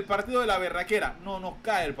 el partido de la berraquera. No nos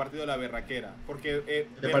cae el partido de la berraquera, porque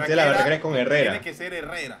el partido de la berraquera es con Herrera. Tiene que ser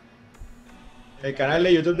Herrera. El canal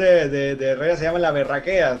de YouTube de Herrera se llama La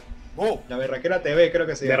Berraquera. Oh. La Berraquera TV, creo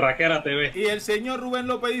que se llama. Berraquera TV. Y el señor Rubén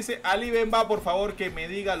López dice: Ali Benba, por favor, que me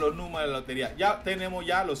diga los números de la lotería. Ya tenemos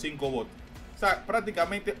ya los 5 votos. O sea,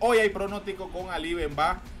 prácticamente hoy hay pronóstico con Ali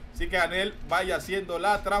Benba. Así que Anel, vaya haciendo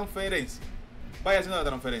la transferencia. Vaya haciendo la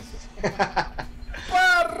transferencia.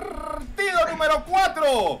 Partido número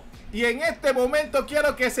 4. Y en este momento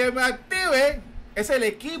quiero que se me active. Es el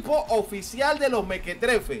equipo oficial de los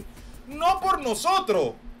Meketrefes. No por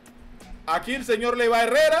nosotros. Aquí el señor le va a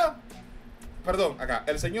Herrera. Perdón, acá.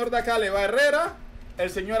 El señor de acá le va a Herrera. El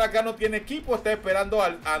señor acá no tiene equipo. Está esperando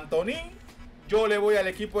al Antonín. Yo le voy al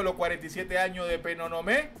equipo de los 47 años de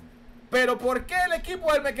Penonomé. Pero ¿por qué el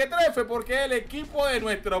equipo del Meketrefes? Porque es el equipo de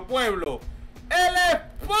nuestro pueblo. El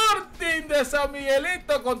Sporting de San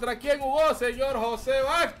Miguelito. ¿Contra quién jugó, señor José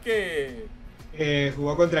Vázquez?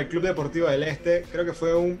 Jugó contra el Club Deportivo del Este. Creo que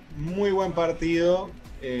fue un muy buen partido.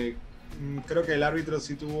 Creo que el árbitro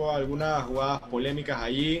sí tuvo algunas jugadas polémicas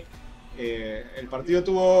allí. El partido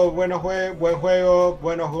tuvo buen juego,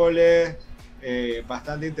 buenos goles,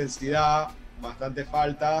 bastante intensidad, bastantes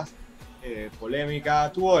faltas,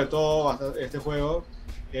 polémica. Tuvo de todo este juego.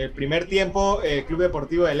 El primer tiempo, el Club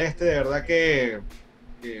Deportivo del Este, de verdad que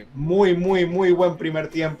muy buen primer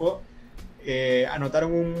tiempo.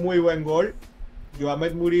 Anotaron un muy buen gol.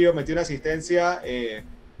 Joamet Murillo metió una asistencia.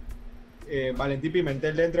 Valentín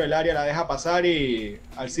Pimentel dentro del área la deja pasar y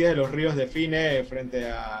Alcides de los Ríos define frente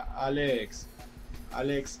a Alex,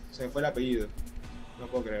 se me fue el apellido, no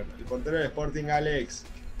puedo creerlo, el portero del Sporting,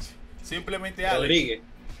 Simplemente Alex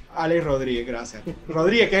Alex Rodríguez, gracias.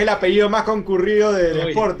 Rodríguez, que es el apellido más concurrido del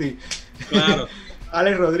Sporting. Claro.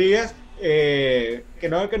 Alex Rodríguez, que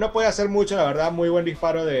no puede hacer mucho, la verdad, muy buen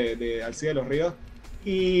disparo de Alcides de los Ríos.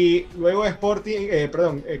 Y luego el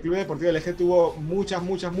Club Deportivo del Este tuvo muchas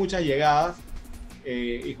llegadas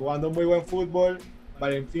y jugando muy buen fútbol.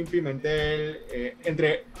 Valentín Pimentel,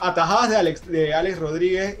 entre atajadas de Alex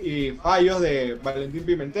Rodríguez y fallos de Valentín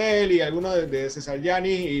Pimentel y algunos de César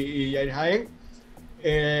Yanis y Yair Jaén,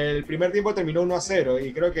 el primer tiempo terminó 1-0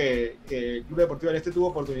 y creo que el Club Deportivo del Este tuvo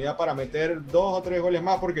oportunidad para meter 2 o 3 goles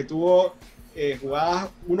más porque tuvo jugadas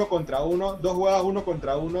 1 contra 1, 2 jugadas 1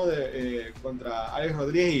 contra 1 contra Alex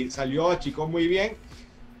Rodríguez y salió, achicó muy bien,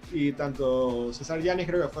 y tanto César Yanis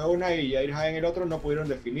creo que fue una y Yair Jaén el otro no pudieron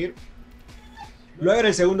definir. Luego en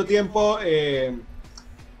el segundo tiempo,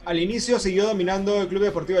 al inicio siguió dominando el Club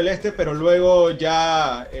Deportivo del Este, pero luego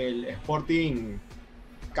ya el Sporting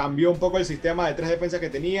cambió un poco el sistema de 3 defensas que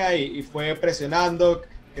tenía y fue presionando,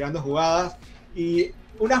 creando jugadas. Y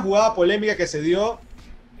una jugada polémica que se dio,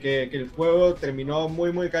 que el juego terminó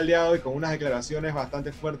muy caldeado y con unas declaraciones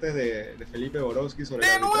bastante fuertes de Felipe Borowski sobre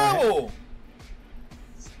el arbitraje. ¡De nuevo!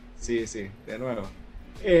 Sí, de nuevo.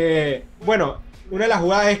 Bueno, una de las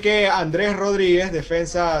jugadas es que Andrés Rodríguez,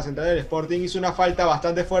 defensa central del Sporting, hizo una falta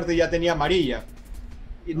bastante fuerte y ya tenía amarilla.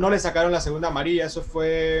 Y no le sacaron la segunda amarilla, eso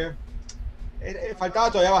fue...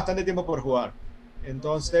 faltaba todavía bastante tiempo por jugar.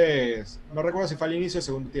 Entonces, no recuerdo si fue al inicio o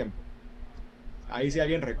segundo tiempo. Ahí si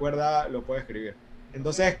alguien recuerda, lo puede escribir.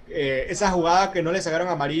 Entonces, esa jugada que no le sacaron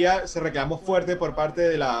amarilla se reclamó fuerte por parte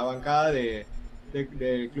de la bancada del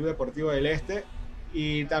Club Deportivo del Este.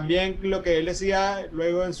 Y también lo que él decía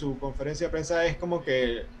luego en su conferencia de prensa es como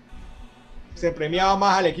que se premiaba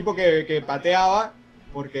más al equipo que pateaba,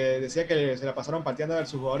 porque decía que se la pasaron pateando a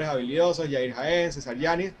sus jugadores habilidosos, Yair Jaén, César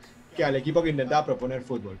Yanis, que al equipo que intentaba proponer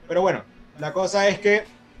fútbol. Pero bueno, la cosa es que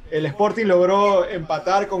el Sporting logró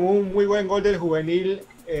empatar con un muy buen gol del juvenil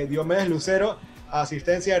Diomedes Lucero,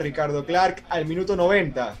 asistencia de Ricardo Clark al minuto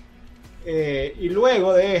 90. Y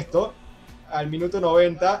luego de esto, al minuto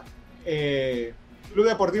 90, Club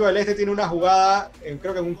Deportivo del Este tiene una jugada,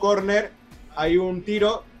 creo que en un córner, hay un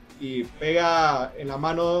tiro y pega en la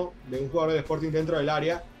mano de un jugador del Sporting dentro del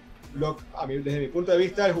área. Desde mi punto de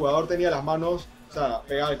vista, el jugador tenía las manos, o sea,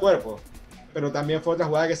 pegadas al cuerpo. Pero también fue otra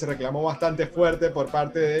jugada que se reclamó bastante fuerte por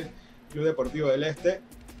parte del Club Deportivo del Este.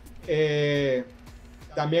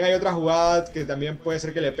 También hay otra jugada que también puede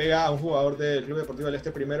ser que le pega a un jugador del Club Deportivo del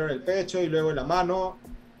Este primero en el pecho y luego en la mano.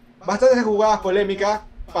 Bastantes jugadas polémicas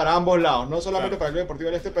para ambos lados, no solamente para el Club Deportivo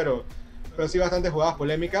del Este, pero sí bastantes jugadas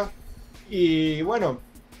polémicas. Y bueno,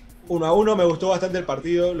 1-1, me gustó bastante el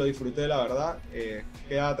partido, lo disfruté la verdad.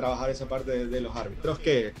 Queda trabajar esa parte de los árbitros.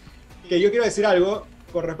 Que yo quiero decir algo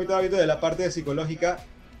con respecto al árbitro de la parte psicológica.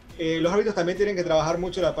 Los árbitros también tienen que trabajar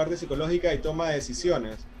mucho la parte psicológica y toma de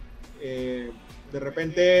decisiones. De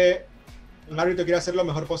repente un árbitro quiere hacer lo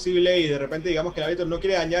mejor posible y de repente digamos que el árbitro no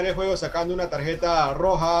quiere dañar el juego sacando una tarjeta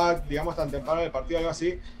roja, digamos tan temprano del partido o algo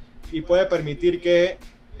así, y puede permitir que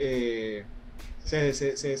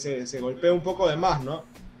se golpee un poco de más, ¿no?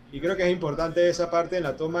 Y creo que es importante esa parte en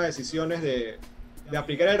la toma de decisiones de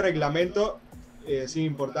aplicar el reglamento sin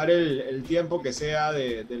importar el tiempo que sea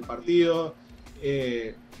del partido.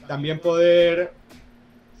 También poder,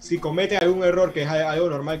 si comete algún error, que es algo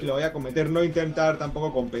normal que lo vaya a cometer, no intentar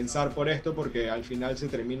tampoco compensar por esto, porque al final se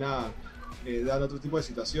termina dando otro tipo de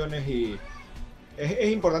situaciones y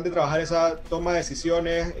es importante trabajar esa toma de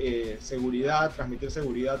decisiones, seguridad, transmitir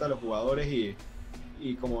seguridad a los jugadores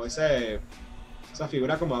y como esa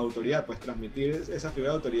figura como de autoridad, pues transmitir esa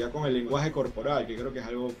figura de autoridad con el lenguaje corporal, que creo que es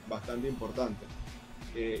algo bastante importante.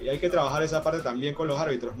 Y hay que trabajar esa parte también con los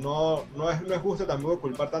árbitros. No es justo tampoco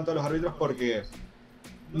culpar tanto a los árbitros porque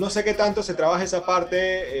no sé qué tanto se trabaja esa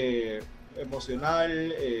parte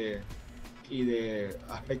emocional y de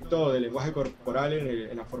aspecto del lenguaje corporal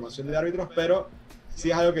en la formación de árbitros, pero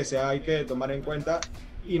sí es algo que hay que tomar en cuenta.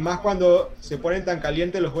 Y más cuando se ponen tan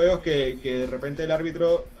calientes los juegos que de repente el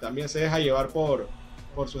árbitro también se deja llevar por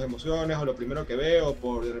sus emociones o lo primero que ve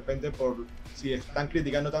o de repente si están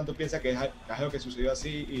criticando tanto piensa que es algo que sucedió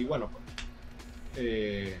así y bueno,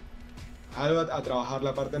 algo a trabajar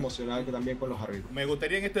la parte emocional que también con los árbitros. Me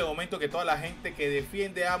gustaría en este momento que toda la gente que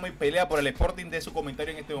defiende, ama y pelea por el Sporting dé su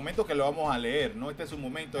comentario en este momento, que lo vamos a leer, ¿no? Este es un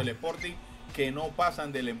momento del Sporting que no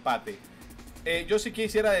pasan del empate. Yo sí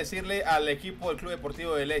quisiera decirle al equipo del Club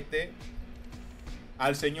Deportivo del Este,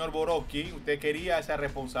 al señor Borowski, usted quería esa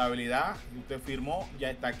responsabilidad, usted firmó,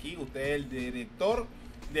 ya está aquí, usted es el director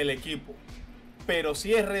del equipo. Pero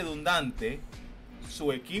sí es redundante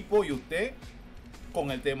su equipo y usted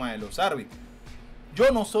con el tema de los árbitros.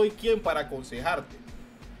 Yo no soy quien para aconsejarte,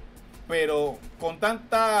 pero con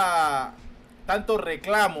tanto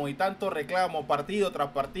reclamo partido tras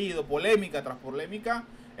partido, polémica tras polémica,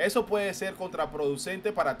 eso puede ser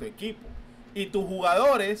contraproducente para tu equipo. Y tus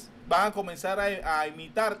jugadores van a comenzar a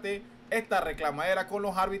imitarte esta reclamadera con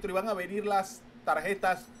los árbitros y van a venir las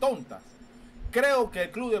tarjetas tontas. Creo que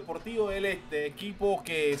el Club Deportivo del Este, equipo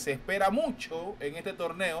que se espera mucho en este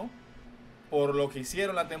torneo, por lo que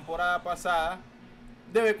hicieron la temporada pasada,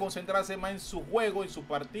 debe concentrarse más en su juego, en su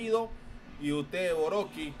partido. Y usted,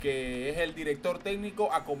 Borowski, que es el director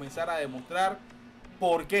técnico, a comenzar a demostrar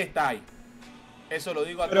por qué está ahí. Eso lo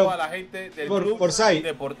digo a toda la gente del Club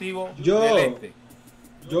Deportivo del Este.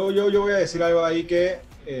 Yo voy a decir algo ahí que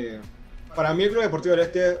para mí el Club Deportivo del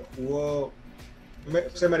Este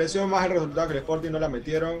se mereció más el resultado que el Sporting, no la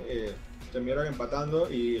metieron, terminaron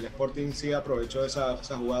empatando y el Sporting sí aprovechó esa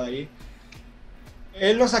jugada ahí.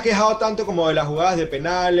 Él no se ha quejado tanto como de las jugadas de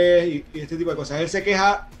penales y este tipo de cosas. Él se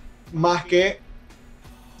queja más que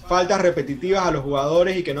faltas repetitivas a los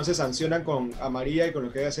jugadores y que no se sancionan con amarilla y con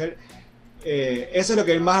lo que debe hacer. Eso es lo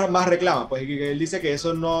que él más reclama, pues, y que él dice que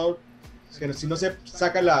eso no, que si no se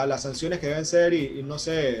sacan las sanciones que deben ser y no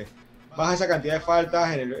se baja esa cantidad de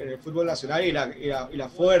faltas en el fútbol nacional y la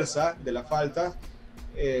fuerza de las faltas,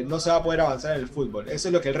 no se va a poder avanzar en el fútbol. Eso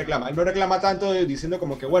es lo que él reclama. Él no reclama tanto diciendo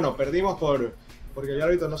como que, bueno, perdimos porque el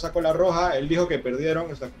árbitro no sacó la roja. Él dijo que perdieron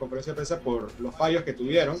en la conferencia de prensa por los fallos que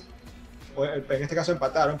tuvieron. En este caso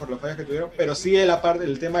empataron por los fallos que tuvieron, pero sí el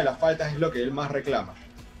tema de las faltas es lo que él más reclama.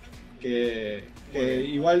 Que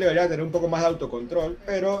igual debería tener un poco más de autocontrol,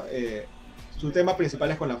 pero su tema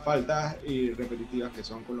principal es con las faltas y repetitivas que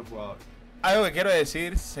son con los jugadores. Algo que quiero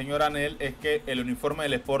decir, señor Anel, es que el uniforme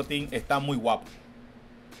del Sporting está muy guapo.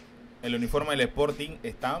 El uniforme del Sporting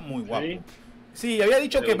está muy guapo. Sí, había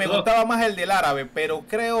dicho que me gustaba más el del árabe, pero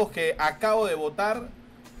creo que acabo de votar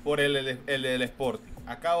por el del Sporting.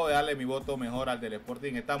 Acabo de darle mi voto mejor al del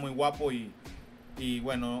Sporting. Está muy guapo y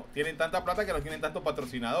bueno, tienen tanta plata que no tienen tantos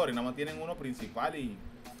patrocinadores. Nada más tienen uno principal y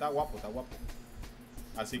está guapo, está guapo.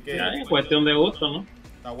 Así que... Ya, es cuestión de gusto, ¿no?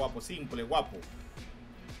 Está guapo, simple, guapo.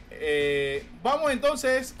 Vamos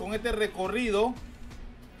entonces con este recorrido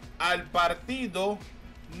al partido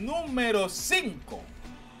número 5.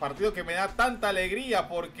 Partido que me da tanta alegría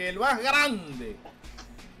porque el más grande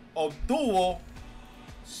obtuvo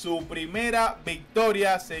su primera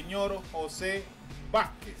victoria, señor José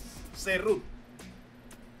Vázquez Cerrut.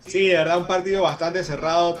 Sí, de verdad un partido bastante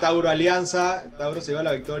cerrado. Tauro Alianza. Tauro se lleva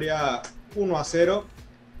la victoria 1-0.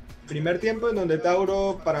 Primer tiempo en donde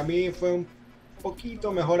Tauro para mí fue un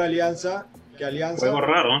poquito mejor Alianza que Alianza. Juego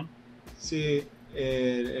raro. Sí,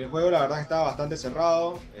 el juego la verdad estaba bastante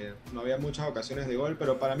cerrado. No había muchas ocasiones de gol,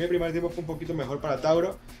 pero para mí el primer tiempo fue un poquito mejor para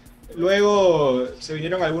Tauro. Luego se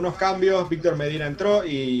vinieron algunos cambios. Víctor Medina entró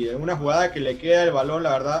y en una jugada que le queda el balón,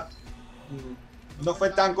 la verdad, no fue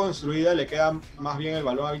tan construida. Le queda más bien el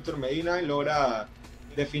balón a Víctor Medina y logra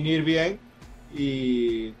definir bien.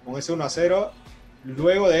 Y con ese 1-0,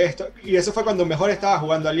 luego de esto, y eso fue cuando mejor estaba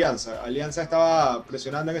jugando Alianza. Alianza estaba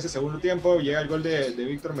presionando en ese segundo tiempo. Llega el gol de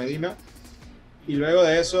Víctor Medina. Y luego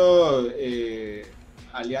de eso,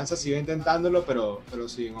 Alianza siguió intentándolo, pero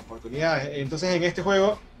sin oportunidades. Entonces en este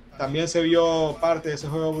juego también se vio parte de ese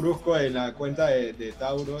juego brusco en la cuenta de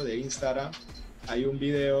Tauro, de Instagram. Hay un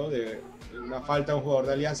video de una falta a un jugador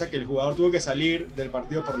de Alianza que el jugador tuvo que salir del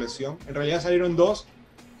partido por lesión. En realidad salieron dos,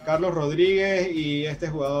 Carlos Rodríguez y este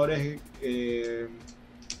jugador es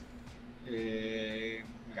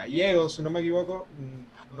gallegos, si no me equivoco.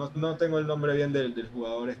 No tengo el nombre bien del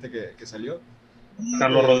jugador este que salió.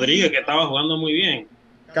 Carlos Rodríguez, que estaba jugando muy bien.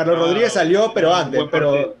 Carlos Rodríguez salió, pero antes,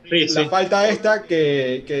 pero sí, la falta esta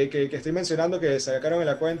que estoy mencionando, que sacaron en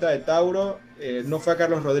la cuenta de Tauro, no fue a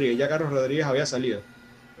Carlos Rodríguez, ya Carlos Rodríguez había salido.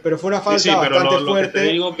 Pero fue una falta bastante fuerte. Lo que te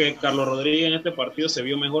digo que Carlos Rodríguez en este partido se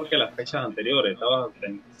vio mejor que las fechas anteriores.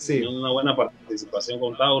 Tenía una buena participación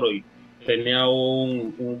con Tauro y tenía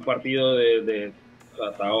un partido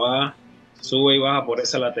estaba sube y baja por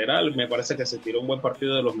ese lateral. Me parece que se tiró un buen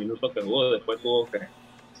partido de los minutos que jugó. Después tuvo que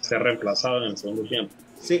ser reemplazado en el segundo tiempo.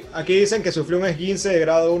 Sí, aquí dicen que sufrió un esguince de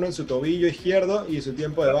grado 1 en su tobillo izquierdo y su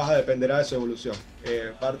tiempo de baja dependerá de su evolución.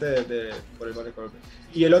 Parte por el golpe.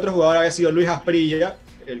 Y el otro jugador había sido Luis Asprilla,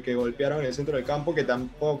 el que golpearon en el centro del campo, que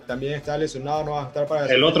también está lesionado, no va a estar para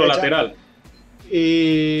el otro fecha. Lateral.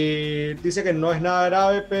 Y dice que no es nada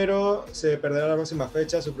grave, pero se perderá la próxima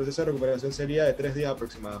fecha. Su proceso de recuperación sería de 3 días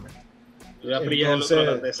aproximadamente. Luis Asprilla es el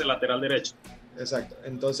otro, ese lateral derecho. Exacto.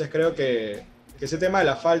 Entonces creo que ese tema de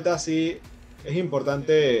la falta sí es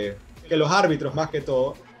importante que los árbitros, más que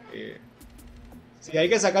todo, si hay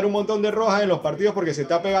que sacar un montón de rojas en los partidos porque se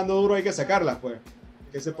está pegando duro, hay que sacarlas, pues.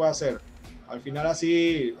 ¿Qué se puede hacer? Al final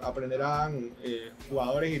así aprenderán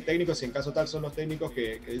jugadores y técnicos, si en caso tal son los técnicos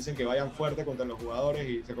que dicen que vayan fuerte contra los jugadores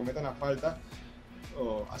y se cometan las faltas,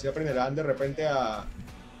 o así aprenderán de repente a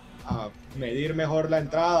medir mejor la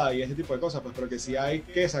entrada y ese tipo de cosas, pues, porque si hay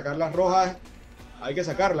que sacar las rojas, hay que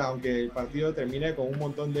sacarlas, aunque el partido termine con un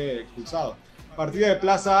montón de expulsados. Partido de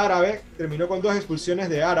Plaza Árabe terminó con 2 expulsiones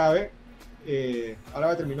de Árabe.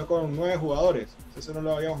 Árabe terminó con 9 jugadores, eso no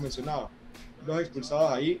lo habíamos mencionado. 2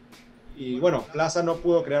 expulsados ahí. Y bueno, Plaza no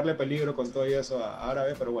pudo crearle peligro con todo eso a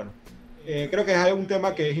Árabe, pero bueno. Creo que es un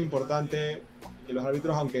tema que es importante que los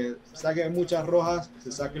árbitros, aunque saquen muchas rojas,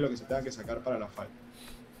 se saquen lo que se tenga que sacar para la falta.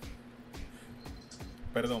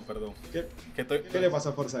 Perdón. ¿Qué le pasa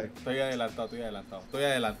a Forsyth? Estoy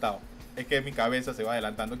adelantado. Es que mi cabeza se va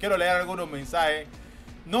adelantando. Quiero leer algunos mensajes.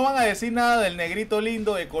 No van a decir nada del negrito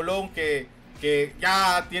lindo de Colón que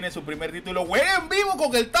ya tiene su primer título. Juega en vivo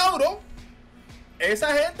con el Tauro.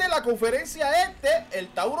 Esa gente en la conferencia el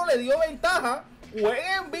Tauro le dio ventaja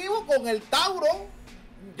jueguen en vivo con el Tauro.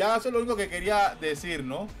 Ya eso es lo único que quería decir,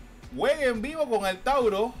 ¿no? Jueguen en vivo con el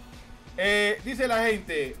Tauro. Dice la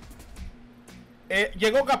gente.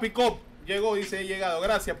 Llegó Capicop. Llegó, dice, he llegado.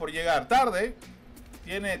 Gracias por llegar. Tarde.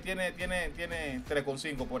 Tiene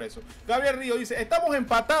 3,5 por eso. Gabriel Río dice, estamos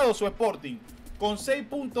empatados su Sporting con 6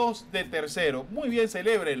 puntos de tercero. Muy bien,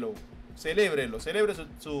 celébrelo. Celebre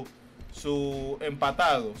su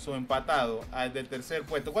empatado al del tercer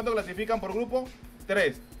puesto. ¿Cuánto clasifican por grupo?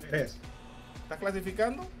 3. ¿Estás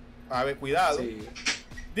clasificando? A ver, cuidado. Sí.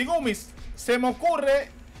 Digumis, se me ocurre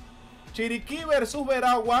Chiriquí versus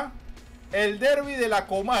Veragua, el derbi de la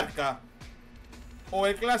comarca o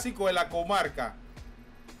el clásico de la comarca.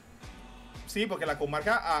 Sí, porque la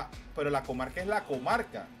comarca, pero la comarca es la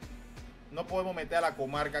comarca. No podemos meter a la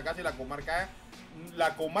comarca, casi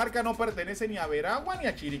la comarca no pertenece ni a Veragua ni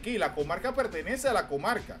a Chiriquí. La comarca pertenece a la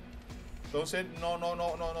comarca. Entonces,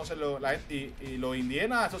 no se lo. Y los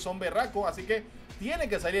indígenas, esos son berracos, así que tiene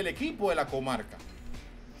que salir el equipo de la comarca.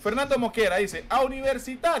 Fernando Mosquera dice: a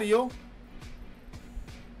Universitario,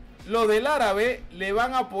 lo del árabe le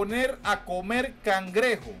van a poner a comer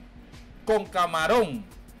cangrejo con camarón,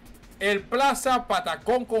 el Plaza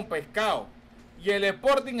patacón con pescado y el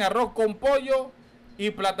Sporting arroz con pollo y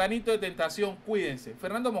platanito de tentación. Cuídense.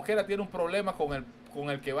 Fernando Mosquera tiene un problema con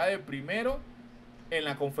el que va de primero en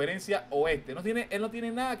la conferencia oeste. Él no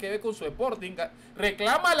tiene nada que ver con su Sporting.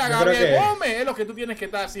 Reclámala a Gabriel Gómez. Es lo que tú tienes que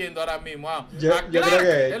estar haciendo ahora mismo. Yo creo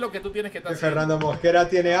que es lo que tú tienes que estar haciendo. Fernando Mosquera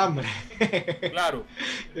tiene hambre. Claro.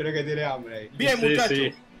 Yo creo que tiene hambre ahí. Bien, sí, muchachos.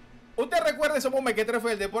 Sí. Usted recuerde, somos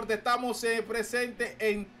Meketrefes del Deporte. Estamos presentes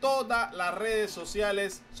en todas las redes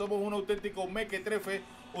sociales. Somos un auténtico Meketrefes.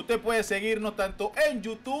 Usted puede seguirnos tanto en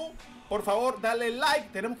YouTube. Por favor, dale like.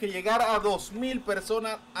 Tenemos que llegar a 2,000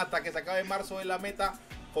 personas hasta que se acabe marzo de la meta.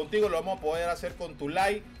 Contigo lo vamos a poder hacer con tu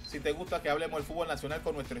like. Si te gusta que hablemos del fútbol nacional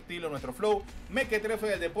con nuestro estilo, nuestro flow. Meketrefes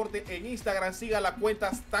del Deporte en Instagram. Siga la cuenta.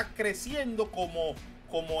 Está creciendo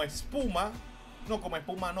como espuma. No, como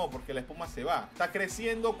espuma no, porque la espuma se va. Está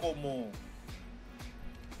creciendo como...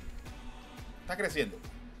 Está creciendo.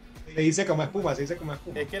 Se dice como espuma.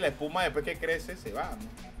 Es que la espuma después que crece se va,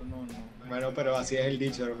 ¿no? Bueno, pero así es el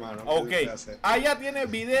dicho, hermano. Ok, allá tiene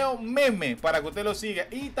video meme para que usted lo siga.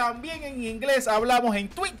 Y también en inglés hablamos en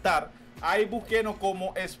Twitter. Ahí búsquenos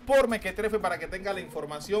como Sport Meketrefes para que tenga la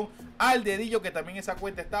información al dedillo, que también esa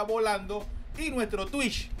cuenta está volando. Y nuestro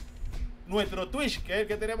Twitch, que es el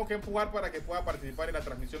que tenemos que empujar para que pueda participar en la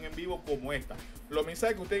transmisión en vivo como esta. Los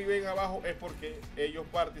mensajes que ustedes ven abajo es porque ellos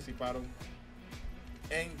participaron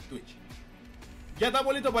en Twitch. Ya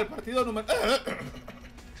estamos listos para el partido número...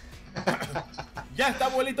 Ya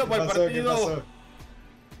estamos listos para el partido.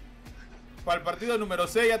 Para el partido número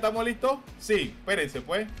 6, ¿ya estamos listos? Sí, espérense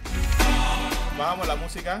pues. Bajamos la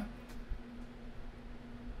música.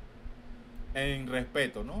 En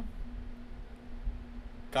respeto, ¿no?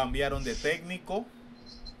 Cambiaron de técnico.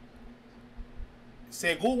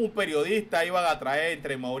 Según un periodista, iban a traer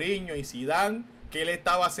entre Mourinho y Zidane, que él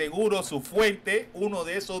estaba seguro, su fuente, uno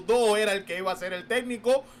de esos dos era el que iba a ser el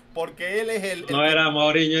técnico, porque él es el... No era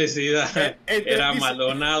Mourinho y Zidane, era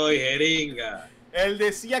Maldonado y Jeringa. Él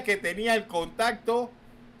decía que tenía el contacto,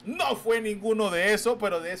 no fue ninguno de esos,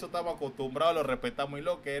 pero de eso estamos acostumbrados, lo respetamos y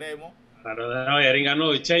lo queremos. Claro, no, Jeringa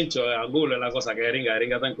no, y Chencho, Angulo es la cosa, que Jeringa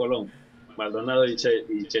está en Colón. Maldonado y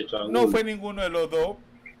Checho Angulo. No fue ninguno de los dos.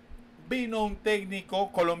 Vino un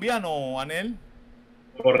técnico colombiano, Anel.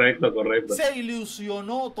 Correcto. Se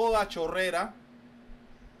ilusionó toda chorrera.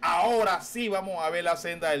 Ahora sí vamos a ver la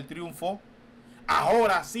senda del triunfo.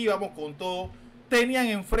 Ahora sí vamos con todo. Tenían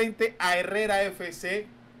enfrente a Herrera FC,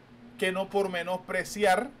 que no por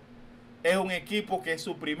menospreciar, es un equipo que es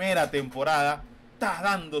su primera temporada, está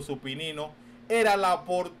dando su pinino. Era la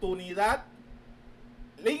oportunidad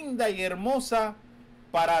linda y hermosa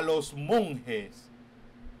para los monjes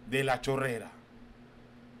de la chorrera.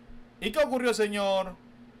 ¿Y qué ocurrió, señor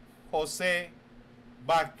José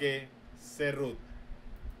Vázquez Cerrut?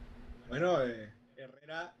 Bueno,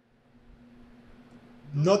 Herrera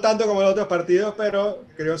no tanto como en los otros partidos, pero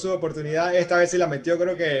creó su oportunidad. Esta vez sí la metió.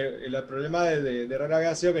 Creo que el problema de Herrera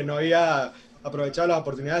había sido que no había aprovechado las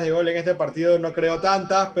oportunidades de gol en este partido. No creó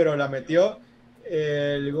tantas, pero la metió.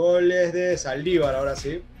 El gol es de Saldívar, ahora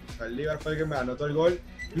sí. Saldívar fue el que me anotó el gol.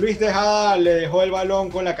 Luis Tejada le dejó el balón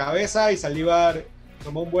con la cabeza y Saldívar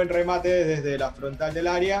tomó un buen remate desde la frontal del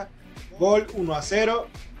área. Gol 1-0.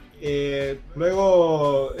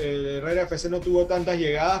 Luego Herrera FC no tuvo tantas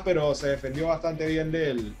llegadas, pero se defendió bastante bien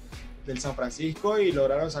del San Francisco y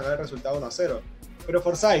lograron sacar el resultado 1-0. Pero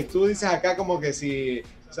Forsyth, tú dices acá como que si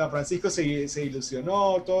San Francisco se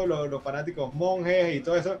ilusionó, todos los fanáticos monjes y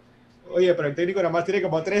todo eso. oye, pero el técnico nada más tiene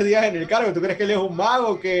como 3 días en el cargo, ¿tú crees que él es un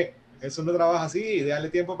mago? Que eso no trabaja así, dale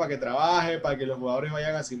tiempo para que trabaje, para que los jugadores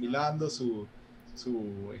vayan asimilando su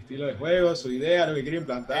estilo de juego, su idea, lo que quiere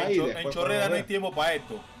implantar. En Chorrera no hay tiempo para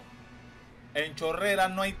esto. En Chorrera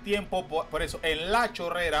no hay tiempo, por eso, en la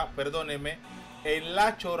Chorrera, perdónenme, en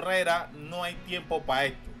la Chorrera no hay tiempo para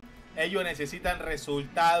esto. Ellos necesitan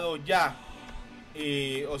resultados ya.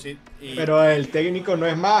 Pero el técnico no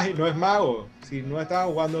es mago. Si no están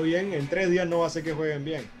jugando bien, en 3 días no va a hacer que jueguen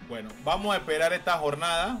bien. Bueno, vamos a esperar esta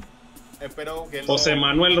jornada. Espero que José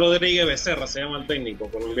Manuel Rodríguez Becerra se llama el técnico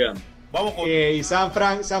colombiano. Vamos con... y San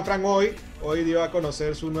Fran hoy dio a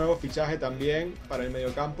conocer su nuevo fichaje también para el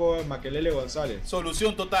mediocampo, Makelele González.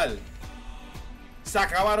 Solución total. Se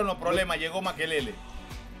acabaron los problemas, llegó Makelele.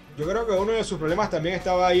 Yo creo que uno de sus problemas también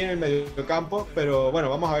estaba ahí en el mediocampo, pero bueno,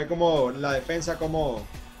 vamos a ver cómo la defensa, cómo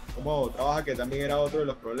trabaja, que también era otro de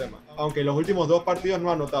los problemas. Aunque los últimos 2 partidos no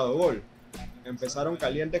ha anotado gol. Empezaron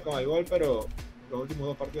calientes con el gol, pero los últimos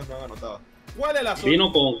 2 partidos no han anotado. ¿Cuál es la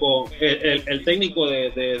solución? Vino con el técnico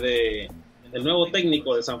el nuevo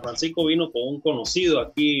técnico de San Francisco vino con un conocido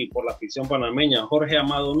aquí por la afición panameña, Jorge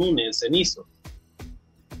Amado Núñez, Cenizo.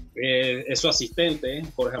 Es su asistente,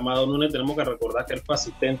 Jorge Amado Núñez. Tenemos que recordar que él fue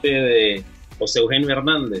asistente de José Eugenio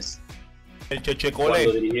Hernández. El Chechecolé.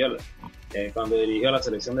 Cuando dirigió la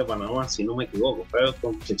selección de Panamá, si no me equivoco. Fue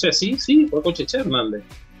con Cheche, sí, fue con Cheche Hernández.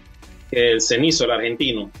 El Cenizo, el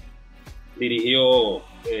argentino,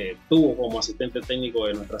 tuvo como asistente técnico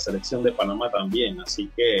de nuestra selección de Panamá también.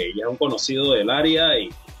 Así que ya es un conocido del área y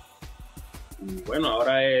bueno,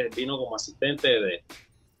 ahora vino como asistente de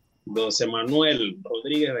José Manuel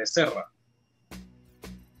Rodríguez Becerra.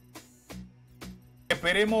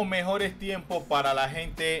 Esperemos mejores tiempos para la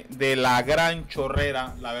gente de la Gran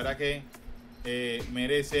Chorrera. La verdad que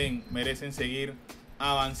merecen seguir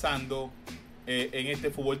avanzando en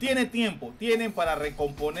este fútbol. Tienen tiempo, tienen para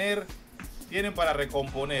recomponer.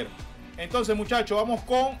 Entonces, muchachos, vamos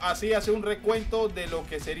así hace un recuento de lo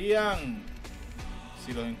que serían,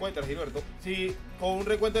 si los encuentras, Gilberto, con un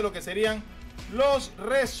recuento de lo que serían los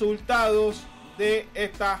resultados de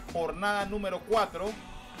esta jornada número 4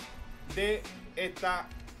 de esta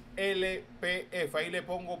LPF. Ahí le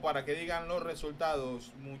pongo para que digan los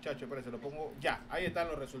resultados, muchachos. Espérense, lo pongo ya. Ahí están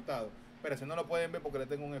los resultados. Espérense, no lo pueden ver porque le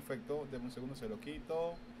tengo un efecto. Deme un segundo, se lo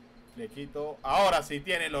quito. Le quito. Ahora sí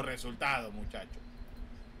tienen los resultados, muchachos.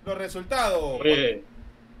 Los resultados. Dale.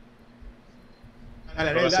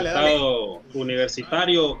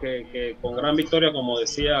 Universitario que con gran victoria, como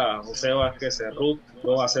decía José Vázquez Cerrut,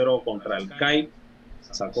 2-0 contra el CAI.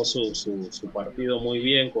 Sacó su partido muy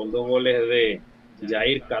bien con 2 goles de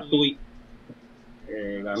Jair Catuy.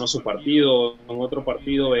 Ganó su partido. En otro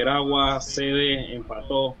partido, Veragua sede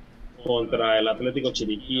empató contra el Atlético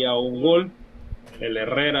Chiriquí a 1 gol. El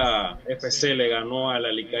Herrera FC le ganó al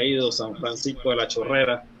alicaído San Francisco de la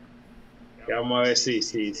Chorrera. Que vamos a ver si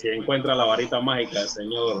encuentra la varita mágica el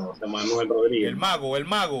señor José Manuel Rodríguez. El mago. El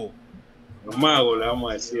mago, le vamos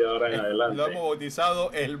a decir ahora en adelante. Lo hemos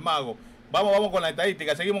bautizado el mago. Vamos con la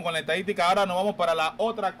estadística. Seguimos con la estadística. Ahora nos vamos para la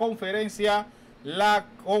otra conferencia. La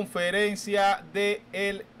conferencia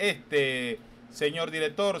del este. Señor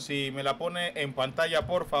director, si me la pone en pantalla,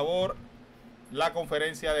 por favor. La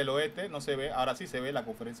conferencia del oeste. No se ve. Ahora sí se ve la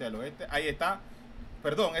conferencia del oeste. Ahí está.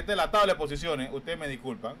 Perdón, esta es la tabla de posiciones. Ustedes me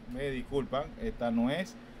disculpan. Esta no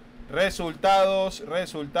es. Resultados.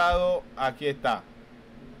 Aquí está.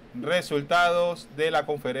 Resultados de la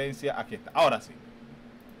conferencia. Aquí está. Ahora sí.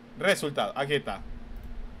 Resultado. Aquí está.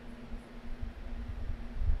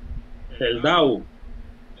 El DAU.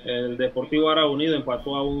 El Deportivo Árabe Unido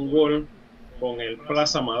empató a 1 gol con el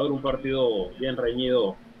Plaza Amador. Un partido bien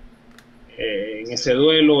reñido. En ese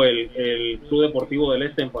duelo el Club Deportivo del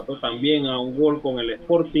Este empató también a 1 gol con el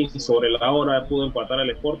Sporting. Sobre la hora pudo empatar el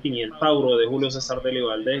Sporting y el Tauro de Julio César Dely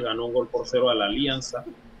Valdés ganó 1 gol por 0 a la Alianza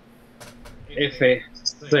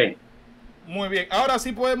FC. Muy bien, ahora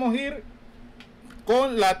sí podemos ir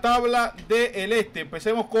con la tabla del este.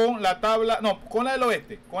 Empecemos con la tabla, con la del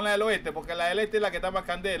oeste, porque la del este es la que está más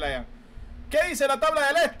candela ya. ¿Qué dice la tabla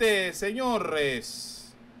del este, señores?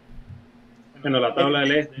 Bueno, la tabla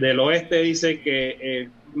del oeste dice que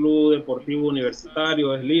el Club Deportivo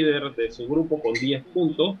Universitario es líder de su grupo con 10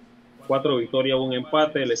 puntos, 4 victorias, 1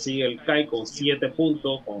 empate. Le sigue el CAI con 7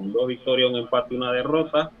 puntos, con 2 victorias, 1 empate y 1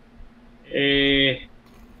 derrota. El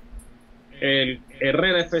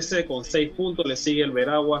Herrera FC con 6 puntos, le sigue el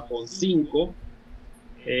Veragua con 5.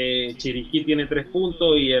 Chiriquí tiene 3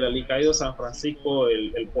 puntos y el alicaído San Francisco,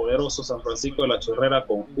 el poderoso San Francisco de la Chorrera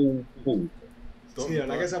con 1 punto. Sí, la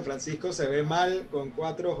verdad que San Francisco se ve mal con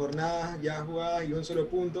 4 jornadas ya jugadas y 1 solo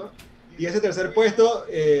punto. Y ese tercer puesto,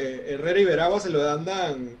 Herrera y Veraguas se lo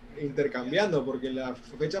andan intercambiando, porque la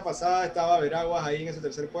fecha pasada estaba Veraguas ahí en ese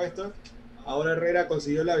tercer puesto. Ahora Herrera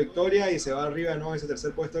consiguió la victoria y se va arriba, ¿no? Ese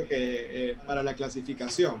tercer puesto que para la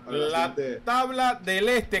clasificación. Para la tabla del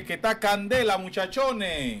este que está candela,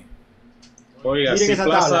 muchachones. Oiga, miren sí, esa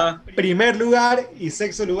Plaza, tabla. Primer lugar y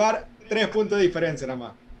sexto lugar, 3 puntos de diferencia nada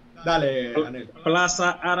más. Dale, Anel.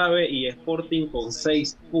 Plaza, Árabe y Sporting con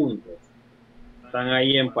 6 puntos. Están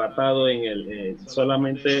ahí empatados en el...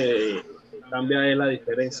 solamente cambia la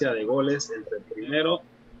diferencia de goles entre el primero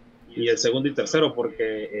y el segundo y tercero,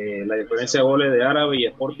 porque la diferencia de goles de Árabe y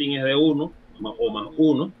Sporting es de 1 o más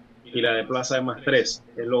 1 y la de Plaza es más 3.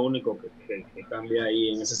 Es lo único que cambia ahí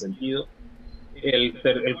en ese sentido.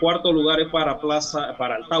 El cuarto lugar es para Plaza,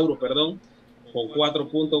 para el Tauro, perdón, con 4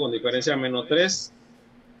 puntos con diferencia de menos 3.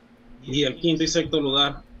 Y el quinto y sexto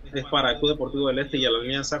lugar es para el Club Deportivo del Este y a la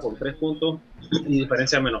Alianza con 3 puntos y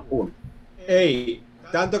diferencia de menos 1. Ey,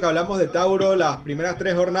 tanto que hablamos de Tauro las primeras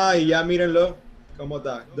 3 jornadas y ya mírenlo cómo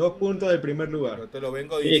está. 2 puntos del primer lugar. Yo te lo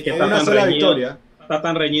vengo Sí, diciendo. que una sola victoria. Está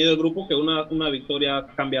tan reñido el grupo que una victoria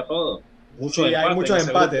cambia todo. Sí, hay muchos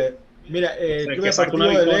empates. Mira, el Club Deportivo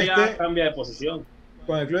del Este cambia de posición.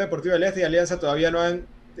 Con el Club Deportivo del Este y Alianza todavía no han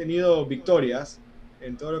tenido victorias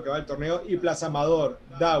en todo lo que va el torneo, y Plaza Amador,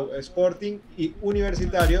 Dow, Sporting y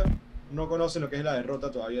Universitario no conocen lo que es la derrota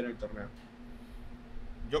todavía en el torneo.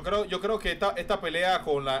 Yo creo que esta pelea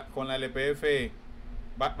con la LPF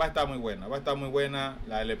va a estar muy buena. Va a estar muy buena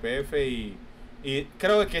la LPF y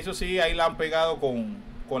creo que eso sí, ahí la han pegado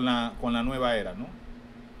con la nueva era, ¿no?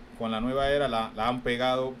 Con la nueva era la han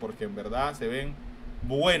pegado, porque en verdad se ven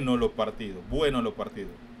buenos los partidos.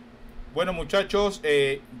 Bueno, muchachos,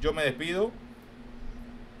 yo me despido.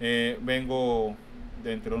 Vengo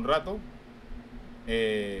dentro de un rato,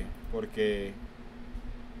 porque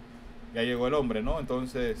ya llegó el hombre, ¿no?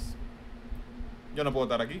 Entonces yo no puedo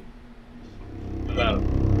estar aquí. Claro.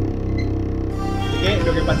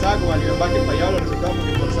 Lo que pasaba con Albion Vázquez fallaba los resultados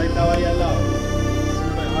porque Forsyth estaba ahí al lado. Eso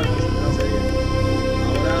no lo dejaba concentrarse bien.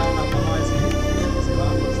 Ahora vamos a ver si se va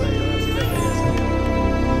a Forsyth, a ver si le regresa.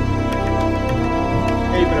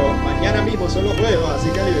 Hey, pero mañana mismo son los juegos, así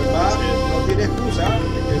que Albion Vázquez no tiene excusa.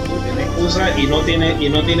 Tiene excusa y no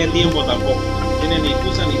tiene tiempo tampoco. No tiene ni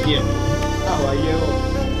excusa ni tiempo. Ahí llegó.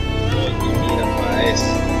 Oye, mira para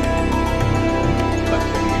eso. Las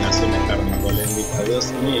combinaciones carnicoléndicas,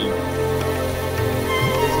 Dios mío.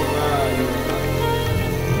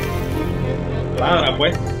 Claro,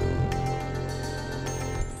 pues.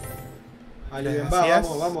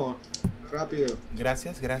 Vamos, rápido.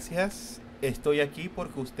 Gracias. Estoy aquí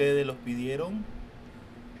porque ustedes los pidieron.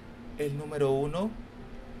 El número 1,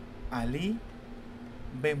 Ali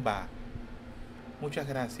Bemba. Muchas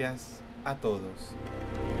gracias a todos.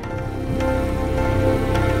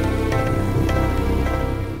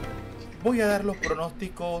 Voy a dar los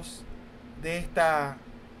pronósticos de esta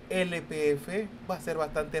LPF. Va a ser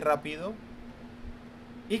bastante rápido.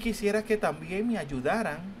 Y quisiera que también me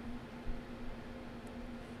ayudaran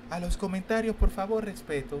a los comentarios, por favor.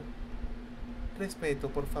 Respeto,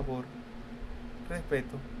 por favor.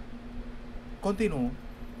 Respeto. Continúo.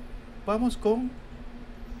 Vamos con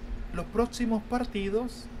los próximos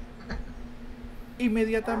partidos.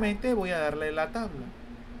 Inmediatamente voy a darle la tabla.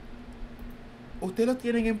 Ustedes lo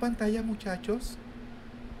tienen en pantalla, muchachos.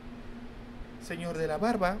 Señor de la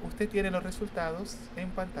barba, usted tiene los resultados en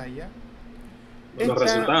pantalla. Los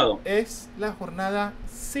resultados. Es la jornada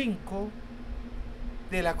 5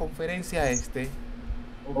 de la conferencia este.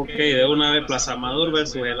 Ok, de una vez Plaza Amador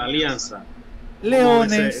versus el Alianza.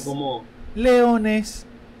 Leones,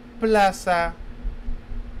 Plaza.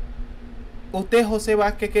 ¿Usted, José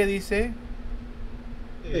Vázquez, qué dice?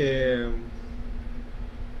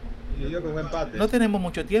 Yo digo con un empate. No tenemos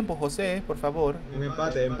mucho tiempo, José, por favor. Un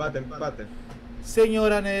empate.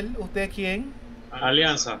 Señor Anel, ¿usted quién?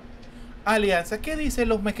 Alianza. ¿Qué dicen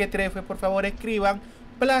los Meketrefes? Por favor, escriban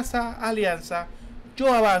Plaza, Alianza.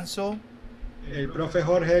 Yo avanzo. El profe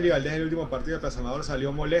Jorge Dely Valdés, el último partido de Plaza Amador,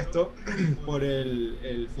 salió molesto por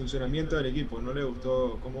el funcionamiento del equipo. No le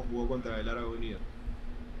gustó cómo jugó contra el Árabe Unido.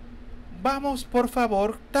 Vamos, por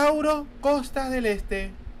favor. Tauro, Costa del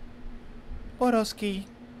Este. Boroski.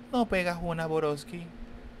 No pegas una, Boroski.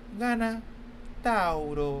 Gana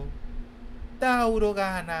Tauro. Tauro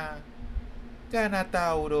gana. Gana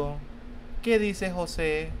Tauro. ¿Qué dice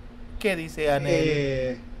José? ¿Qué dice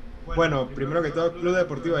Anel? Bueno, primero que todo, el Club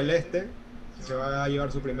Deportivo del Este se va a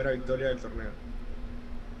llevar su primera victoria del torneo.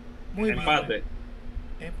 Muy bien.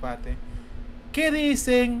 Empate. ¿Qué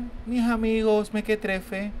dicen mis amigos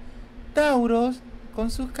Meketrefes? Tauros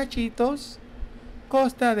con sus cachitos.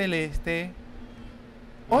 Costa del Este.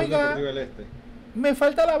 Oiga, Deportivo del Este. me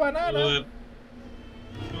falta la banana.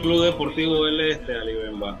 Club Deportivo del Este,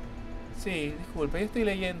 Alibemba. Sí, disculpe, yo estoy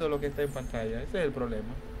leyendo lo que está en pantalla. Ese es el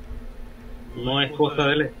problema. No es Costa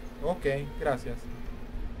del Este. Ok, gracias.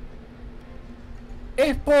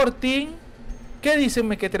 Sporting. ¿Qué dicen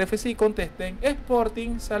Meketrefes? Sí, contesten.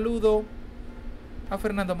 Sporting, saludo a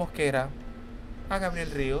Fernando Mosquera, a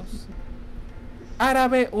Gabriel Ríos.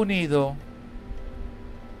 Árabe Unido.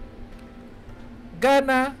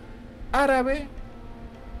 Gana Árabe.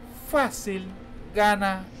 Fácil.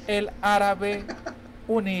 Gana el Árabe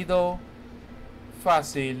Unido.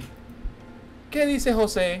 Fácil. ¿Qué dice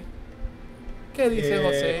José? ¿Qué dice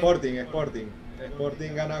José?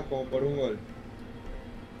 Sporting gana por un gol.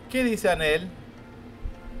 ¿Qué dice Anel?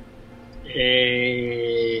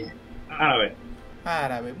 Árabe.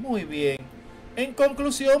 Árabe, muy bien. En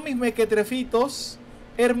conclusión, mis mequetrefitos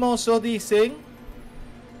hermosos dicen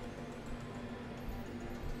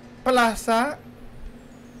Plaza,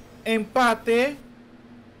 empate,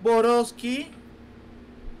 Boroski,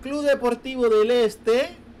 Club Deportivo del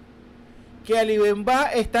Este, que Alibemba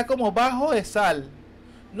está como bajo de sal.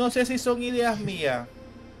 No sé si son ideas mías.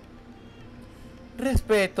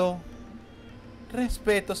 Respeto,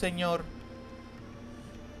 señor.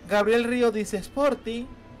 Gabriel Río dice Sporting,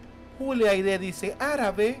 Julio Aide dice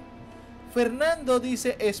Árabe, Fernando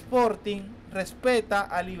dice Sporting, respeta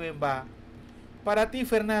a Alibemba. Para ti,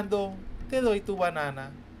 Fernando, te doy tu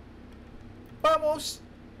banana. Vamos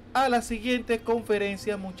a la siguiente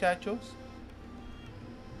conferencia, muchachos.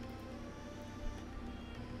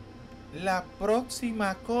 La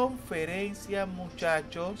próxima conferencia,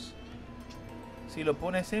 muchachos, si lo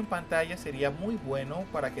pones en pantalla sería muy bueno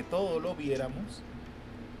para que todos lo viéramos.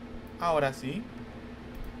 Ahora sí.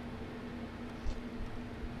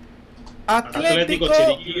 Atlético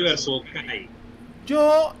Chiriquí versus CAI.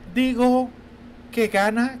 Yo digo que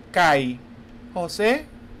gana CAI. José.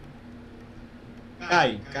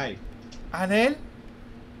 CAI. Anel.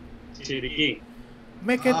 Chiriquí.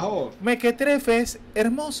 Meketrefes,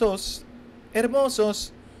 hermosos.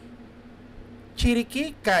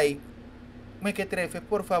 Chiriquí, CAI. Meketrefes,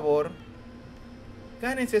 por favor.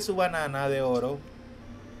 Gánense su banana de oro.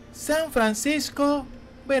 San Francisco,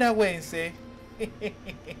 Veragüense.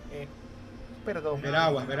 Perdón.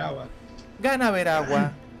 Veraguas. Gana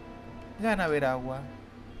Veragua.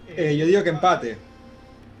 Yo digo que empate.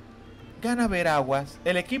 Gana Veraguas.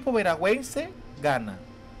 El equipo veragüense gana.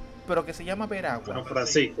 Pero que se llama Veragua. San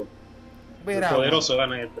Francisco. Veragua. El poderoso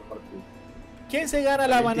gana este partido. ¿Quién se gana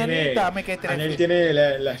la bananita? Él tiene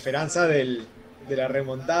la esperanza de la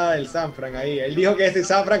remontada del Sanfran ahí. Él dijo que este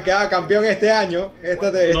Sanfran quedaba campeón este año,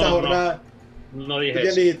 esta jornada. No dije ¿Quién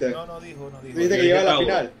eso. dijiste? No dijo. Dijiste que llegaba a la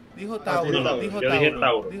final. Dijo Tauro. Yo dije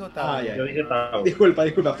Tauro. Yo dije Tauro.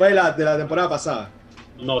 Disculpa, fue de la temporada pasada.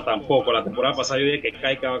 No, tampoco. La temporada pasada yo dije que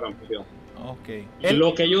CAI quedaba campeón. Ok.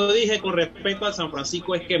 Lo que yo dije con respecto al San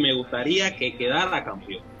Francisco es que me gustaría que quedara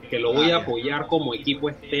campeón. Que lo voy a apoyar como equipo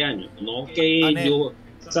este año. No que Anel. yo...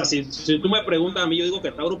 O sea, si tú me preguntas a mí, yo digo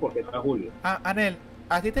que Tauro porque está Julio. Anel,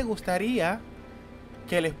 ¿a ti te gustaría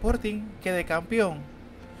que el Sporting quede campeón?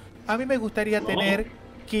 A mí me gustaría tener...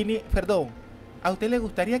 ¿a usted le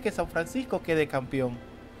gustaría que San Francisco quede campeón?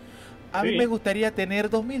 A mí me gustaría tener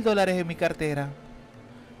 $2.000 en mi cartera.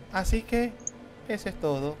 Así que eso es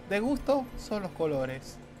todo. De gusto son los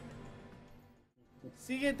colores.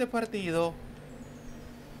 Siguiente partido.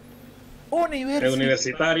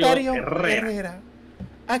 Universitario Herrera.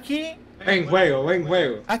 Aquí Buen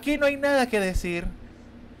juego. Aquí no hay nada que decir.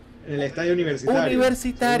 En el estadio Universitario.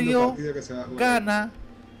 Universitario gana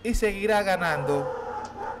y seguirá ganando.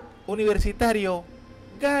 Universitario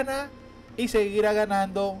gana y seguirá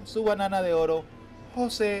ganando su banana de oro.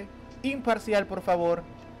 José, imparcial, por favor.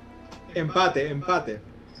 Empate.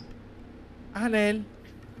 Anel.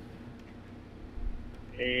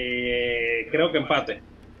 Creo que empate.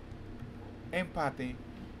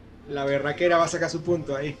 La berraquera va a sacar su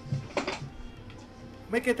punto ahí.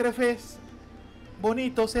 Meketrefes,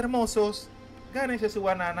 bonitos, hermosos, gánense su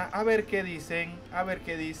banana. A ver qué dicen.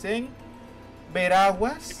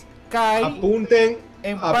 Veraguas, CAI. Apunten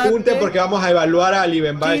porque vamos a evaluar a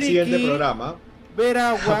Alibemba el siguiente programa.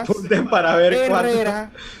 Veraguas. Apunten para ver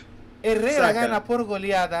Herrera gana por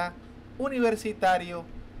goleada. Universitario,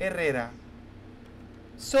 Herrera.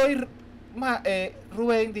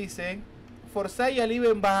 Rubén dice, Forsyth y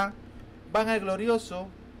Alibemba van al glorioso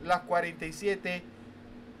las 47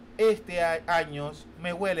 años.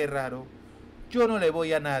 Me huele raro. Yo no le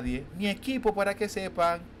voy a nadie. Mi equipo, para que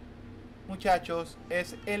sepan, muchachos,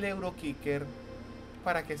 es el Eurokicker,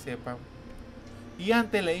 para que sepan. Y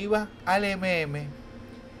antes le iba al MM.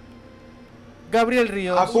 Gabriel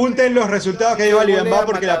Ríos. Apunten los resultados que lleva Libemba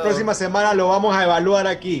porque la próxima semana lo vamos a evaluar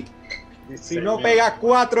aquí. Si no pega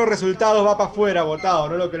 4 resultados va para afuera, votado,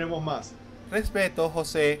 no lo queremos más. Respeto,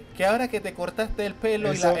 José, que ahora que te cortaste el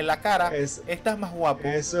pelo en la cara, estás más guapo.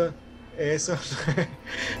 Eso no es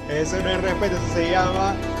respeto, eso se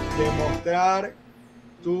llama demostrar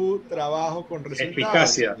tu trabajo con resultados.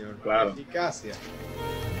 Eficacia, señor. Claro. Eficacia.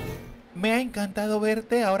 Me ha encantado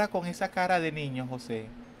verte ahora con esa cara de niño, José.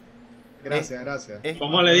 Gracias.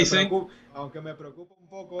 ¿Cómo le dicen? Aunque me preocupa un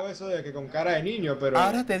poco eso de que con cara de niño, pero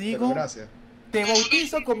ahora te digo, gracias. Te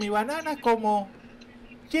bautizo con mi banana como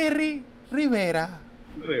Jerry Rivera.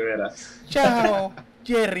 Chao,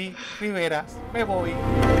 Jerry Rivera. Me voy.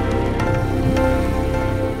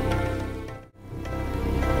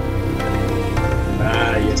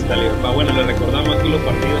 Ahí está Libemba. Bueno, le recordamos aquí los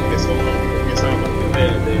partidos que empiezan a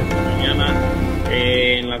partir de mañana.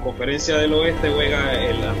 En la conferencia del oeste juega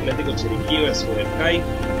el Atlético Chiriquí versus el CAI.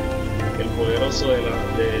 El poderoso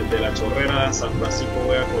de la Chorrera San Francisco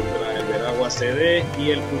juega contra el Veragua CD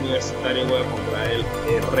y el Universitario juega contra el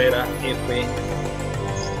Herrera FC.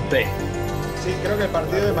 Sí, creo que el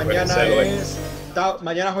partido de mañana es...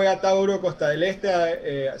 Mañana juega Tauro Costa del Este,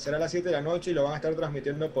 será a las 7 de la noche y lo van a estar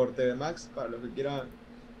transmitiendo por TV Max para los que quieran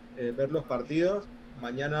ver los partidos.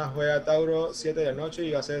 Mañana juega Tauro 7 de la noche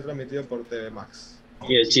y va a ser transmitido por TV Max.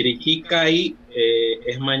 Y el Chiriquí CAI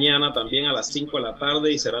es mañana también a las 5 de la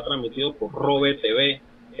tarde y será transmitido por Robe TV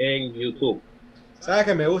en YouTube. ¿Sabes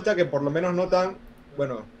que me gusta que por lo menos no tan...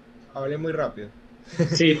 Bueno, hablé muy rápido.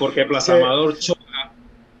 Sí, porque Plaza Amador choca.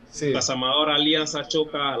 Sí. Plaza Amador Alianza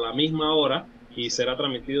choca a la misma hora y será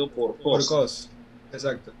transmitido por COS. Por COS,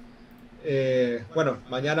 exacto. Bueno,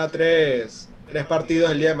 mañana tres partidos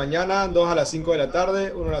el día de mañana, 2 a las 5 de la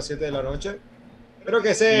tarde, 1 a las 7 de la noche. Creo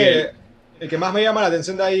que el que más me llama la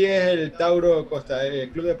atención de ahí es el Tauro Costa, el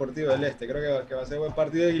Club Deportivo del Este. Creo que va a ser buen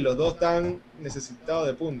partido y los dos están necesitados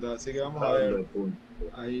de puntos, así que vamos a ver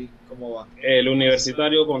ahí cómo va. El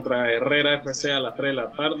Universitario contra Herrera FC a las 3 de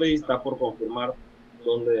la tarde y está por confirmar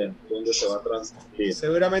dónde se va a transmitir.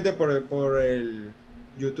 Seguramente por el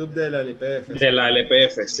YouTube de la LPF. De la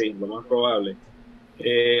LPF, sí, lo más probable.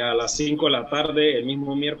 A las 5 de la tarde, el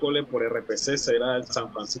mismo miércoles, por RPC será el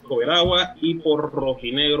San Francisco Veragua y por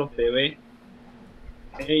Rojinegros TV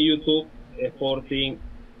en YouTube, Sporting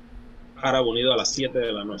Árabe Unido a las 7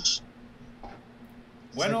 de la noche.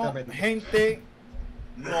 Bueno, gente,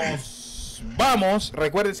 nos vamos.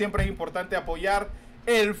 Recuerden, siempre es importante apoyar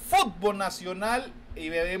el fútbol nacional y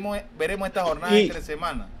veremos esta jornada entre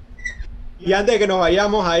semana. Y antes de que nos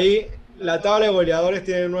vayamos ahí, la tabla de goleadores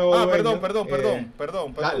tiene un nuevo dueño.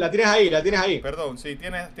 Perdón. La tienes ahí. Perdón, sí,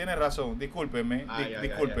 tienes razón. Discúlpeme.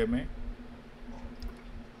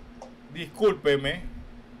 Discúlpeme.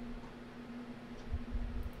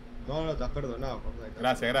 No, estás perdonado.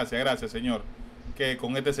 Gracias, señor. Que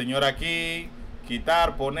con este señor aquí,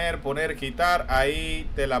 quitar, poner, quitar, ahí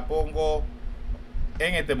te la pongo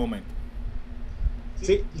en este momento.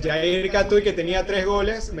 Sí, Jair Catuy, que tenía 3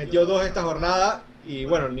 goles, metió 2 esta jornada y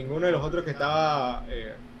bueno, ninguno de los otros que estaba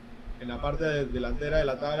en la parte delantera de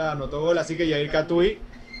la tabla anotó gol, así que Jair Catuy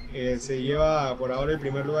se lleva por ahora el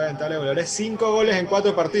primer lugar en tabla de goleadores, 5 goles en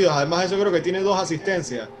 4 partidos, además de eso creo que tiene 2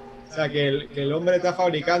 asistencias, o sea que el hombre está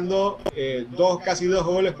fabricando casi 2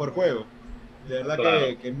 goles por juego, de verdad claro.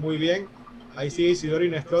 que muy bien. Ahí sigue Isidoro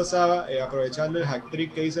Inestrosa aprovechando el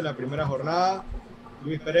hat-trick que hizo en la primera jornada.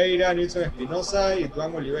 Luis Pereira, Nilson Espinosa y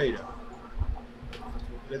Tuan Oliveira.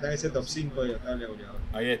 Completan ese top 5 de la tabla de goleadores.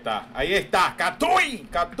 Ahí está. Catuy.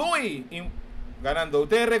 Ganando.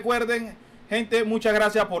 Ustedes recuerden, gente, muchas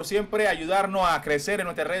gracias por siempre ayudarnos a crecer en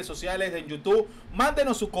nuestras redes sociales, en YouTube.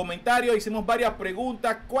 Mándenos sus comentarios. Hicimos varias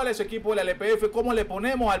preguntas. ¿Cuál es su equipo de la LPF? ¿Cómo le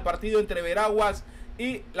ponemos al partido entre Veraguas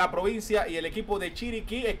y la provincia y el equipo de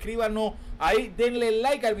Chiriquí? Escríbanos ahí, denle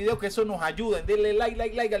like al video, que eso nos ayuda. Denle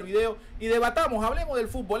like al video y debatamos, hablemos del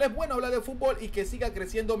fútbol. Es bueno hablar de fútbol y que siga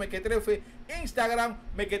creciendo Meketrefes. Instagram,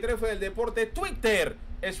 Meketrefes del Deporte. Twitter,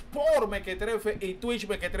 Sport Meketrefes, y Twitch,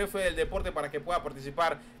 Meketrefes del Deporte, para que pueda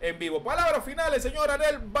participar en vivo. Palabras finales, señor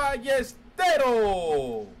Anel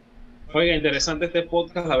Ballestero. Oiga, interesante este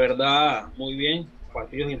podcast, la verdad, muy bien.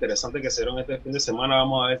 Partidos interesantes que se dieron este fin de semana.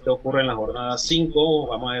 Vamos a ver qué ocurre en la jornada 5.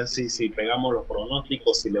 Vamos a ver si pegamos los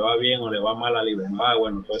pronósticos, si le va bien o le va mal a Libemba.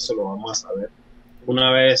 Bueno, todo eso lo vamos a saber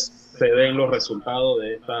una vez se den los resultados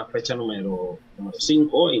de esta fecha número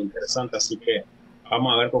 5. Interesante, así que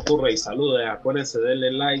vamos a ver qué ocurre. Y saludos, acuérdense de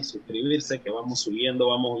darle like, suscribirse, que vamos subiendo,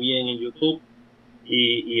 vamos bien en YouTube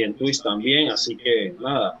y en Twitch también. Así que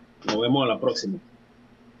nada, nos vemos a la próxima.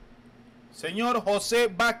 Señor José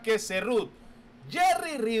Vázquez Cerrut,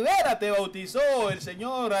 Jerry Rivera te bautizó el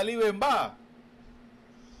señor Ali Bemba.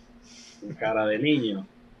 Cara de niño.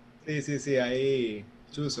 Sí, ahí,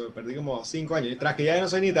 chuzo, perdí como 5 años. Y tras que ya no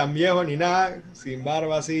soy ni tan viejo ni nada, sin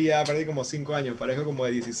barba así, ya perdí como 5 años, parezco como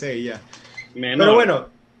de 16 ya. Menor. Pero bueno,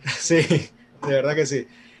 sí, de verdad que sí.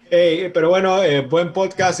 Pero bueno, buen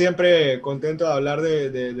podcast, siempre contento de hablar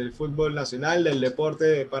del fútbol nacional, del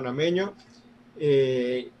deporte panameño.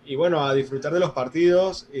 Y bueno, a disfrutar de los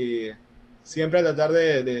partidos, siempre a tratar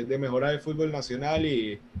de mejorar el fútbol nacional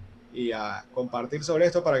y a compartir sobre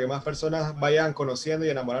esto para que más personas vayan conociendo y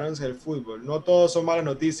enamorándose del fútbol. No todos son malas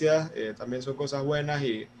noticias, también son cosas buenas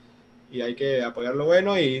y hay que apoyar lo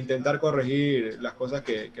bueno e intentar corregir las cosas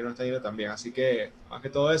que no están yendo tan bien. Así que, más que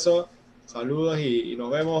todo eso, saludos y nos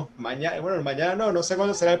vemos mañana. Bueno, mañana no sé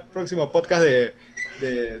cuándo será el próximo podcast de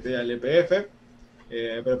LPF,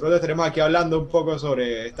 pero pronto estaremos aquí hablando un poco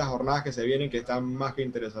sobre estas jornadas que se vienen, que están más que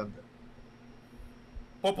interesantes.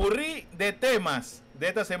 Popurrí de temas de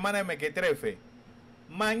esta semana de Meketrefes.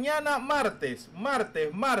 Mañana martes,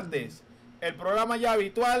 el programa ya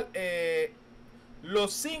habitual,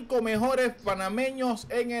 los 5 mejores panameños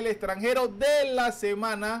en el extranjero de la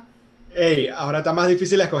semana. Ahora está más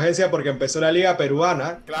difícil la escogencia porque empezó la liga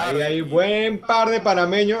peruana. Claro, ahí hay buen par de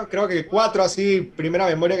panameños, creo que 4 así, primera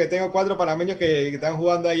memoria que tengo, 4 panameños que están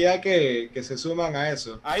jugando allá que se suman a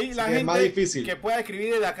eso. Ahí así la que gente es más difícil que pueda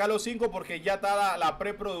escribir desde acá los 5 porque ya está la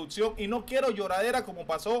preproducción y no quiero lloradera como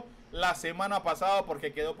pasó la semana pasada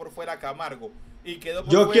porque quedó por fuera Camargo. Y quedó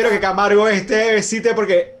por Yo fuera... quiero que Camargo besite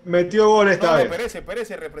porque metió gol esta vez.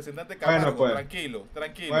 Espérese, representante Camargo, bueno, pues. tranquilo.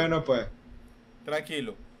 Bueno, pues.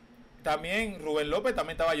 Tranquilo. También Rubén López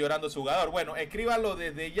también estaba llorando su jugador. Bueno, escríbanlo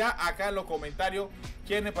desde ya acá en los comentarios.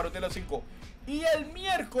 ¿Quiénes para usted los 5? Y el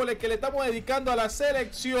miércoles que le estamos dedicando a la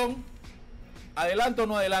selección. ¿Adelanto o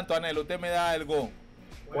no adelanto, Anel? Usted me da el go.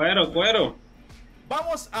 Cuero.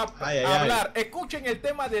 Vamos a hablar. Escuchen el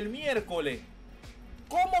tema del miércoles.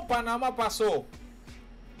 ¿Cómo Panamá pasó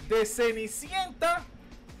de Cenicienta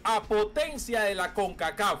a potencia de la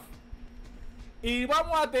CONCACAF? Y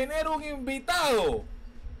vamos a tener un invitado.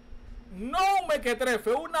 No un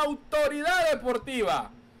Meketrefes, una autoridad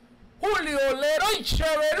deportiva. Julio Leroy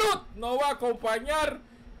Chevelut nos va a acompañar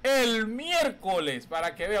el miércoles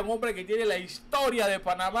para que vean un hombre que tiene la historia de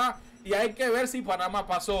Panamá y hay que ver si Panamá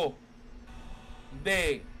pasó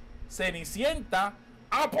de Cenicienta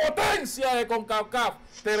a potencia de CONCACAF,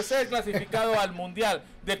 tercer clasificado al Mundial.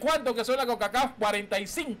 ¿De cuánto que son la CONCACAF?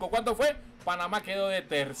 45. ¿Cuánto fue? Panamá quedó de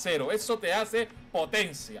tercero. Eso te hace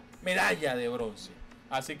potencia, medalla de bronce.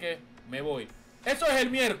 Así que me voy. Eso es el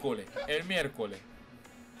miércoles.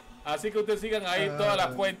 Así que ustedes sigan ahí todas las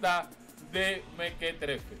cuentas de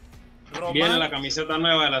Meketrefes. Viene la camiseta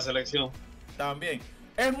nueva de la selección. También.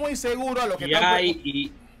 Es muy seguro a lo que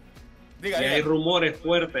hay rumores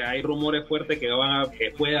fuertes,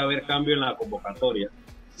 que puede haber cambio en la convocatoria.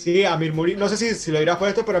 Sí, Amir Murillo, no sé si lo dirás por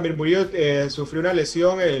esto, pero Amir Murillo sufrió una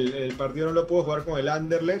lesión, el partido no lo pudo jugar con el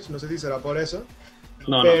Anderlecht, no sé si será por eso.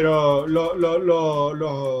 Pero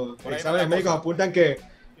los exámenes médicos apuntan que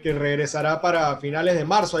regresará para finales de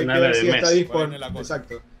marzo. Hay que ver si está disponible.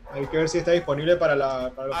 Exacto. Hay que ver si está disponible para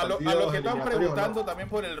los partidos. A lo que están preguntando también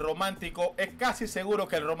por el romántico, es casi seguro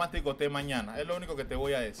que el romántico esté mañana. Es lo único que te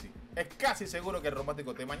voy a decir. Es casi seguro que el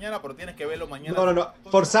romántico esté mañana, pero tienes que verlo mañana. No.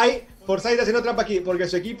 Forsyth está haciendo trampa aquí porque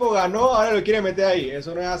su equipo ganó, ahora lo quiere meter ahí.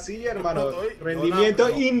 Eso no es así, hermano. Rendimiento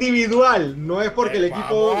individual. No es porque el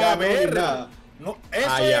equipo ganó ni nada. No,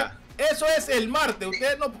 eso es el martes.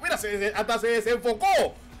 Usted no, mira, hasta se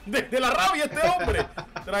desenfocó de la rabia este hombre.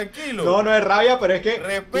 Tranquilo. No es rabia, pero es que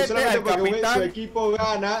respete al capitán. Su equipo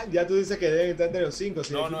gana, ya tú dices que deben estar entre los 5.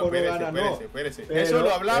 Si el equipo no gana, espérese. Eso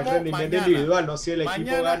lo hablamos es rendimiento mañana. Individual, no si el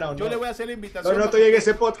equipo gana o no. Yo le voy a hacer la invitación. No estoy en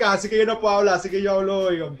ese podcast, así que yo no puedo hablar, así que yo hablo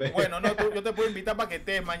hoy, hombre. Bueno, yo te puedo invitar para que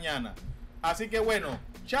estés mañana. Así que bueno,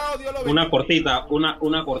 chao, Dios lo bendiga.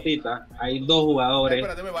 Una cortita. Hay 2 jugadores.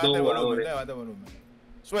 Espérate, levante volumen.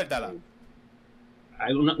 Suéltala.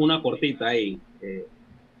 Hay una cortita ahí.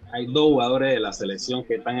 Hay 2 jugadores de la selección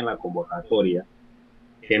que están en la convocatoria,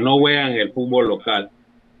 que no juegan el fútbol local,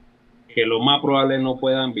 que lo más probable no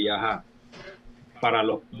puedan viajar para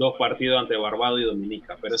los 2 partidos ante Barbados y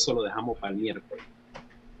Dominica, pero eso lo dejamos para el miércoles.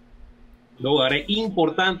 2 jugadores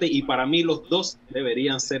importantes y para mí los 2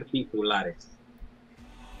 deberían ser titulares.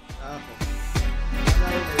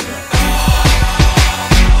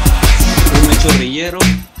 Uno es chorrillero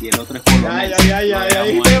y el otro es colombiano. Ya,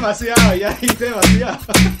 dijiste demasiado.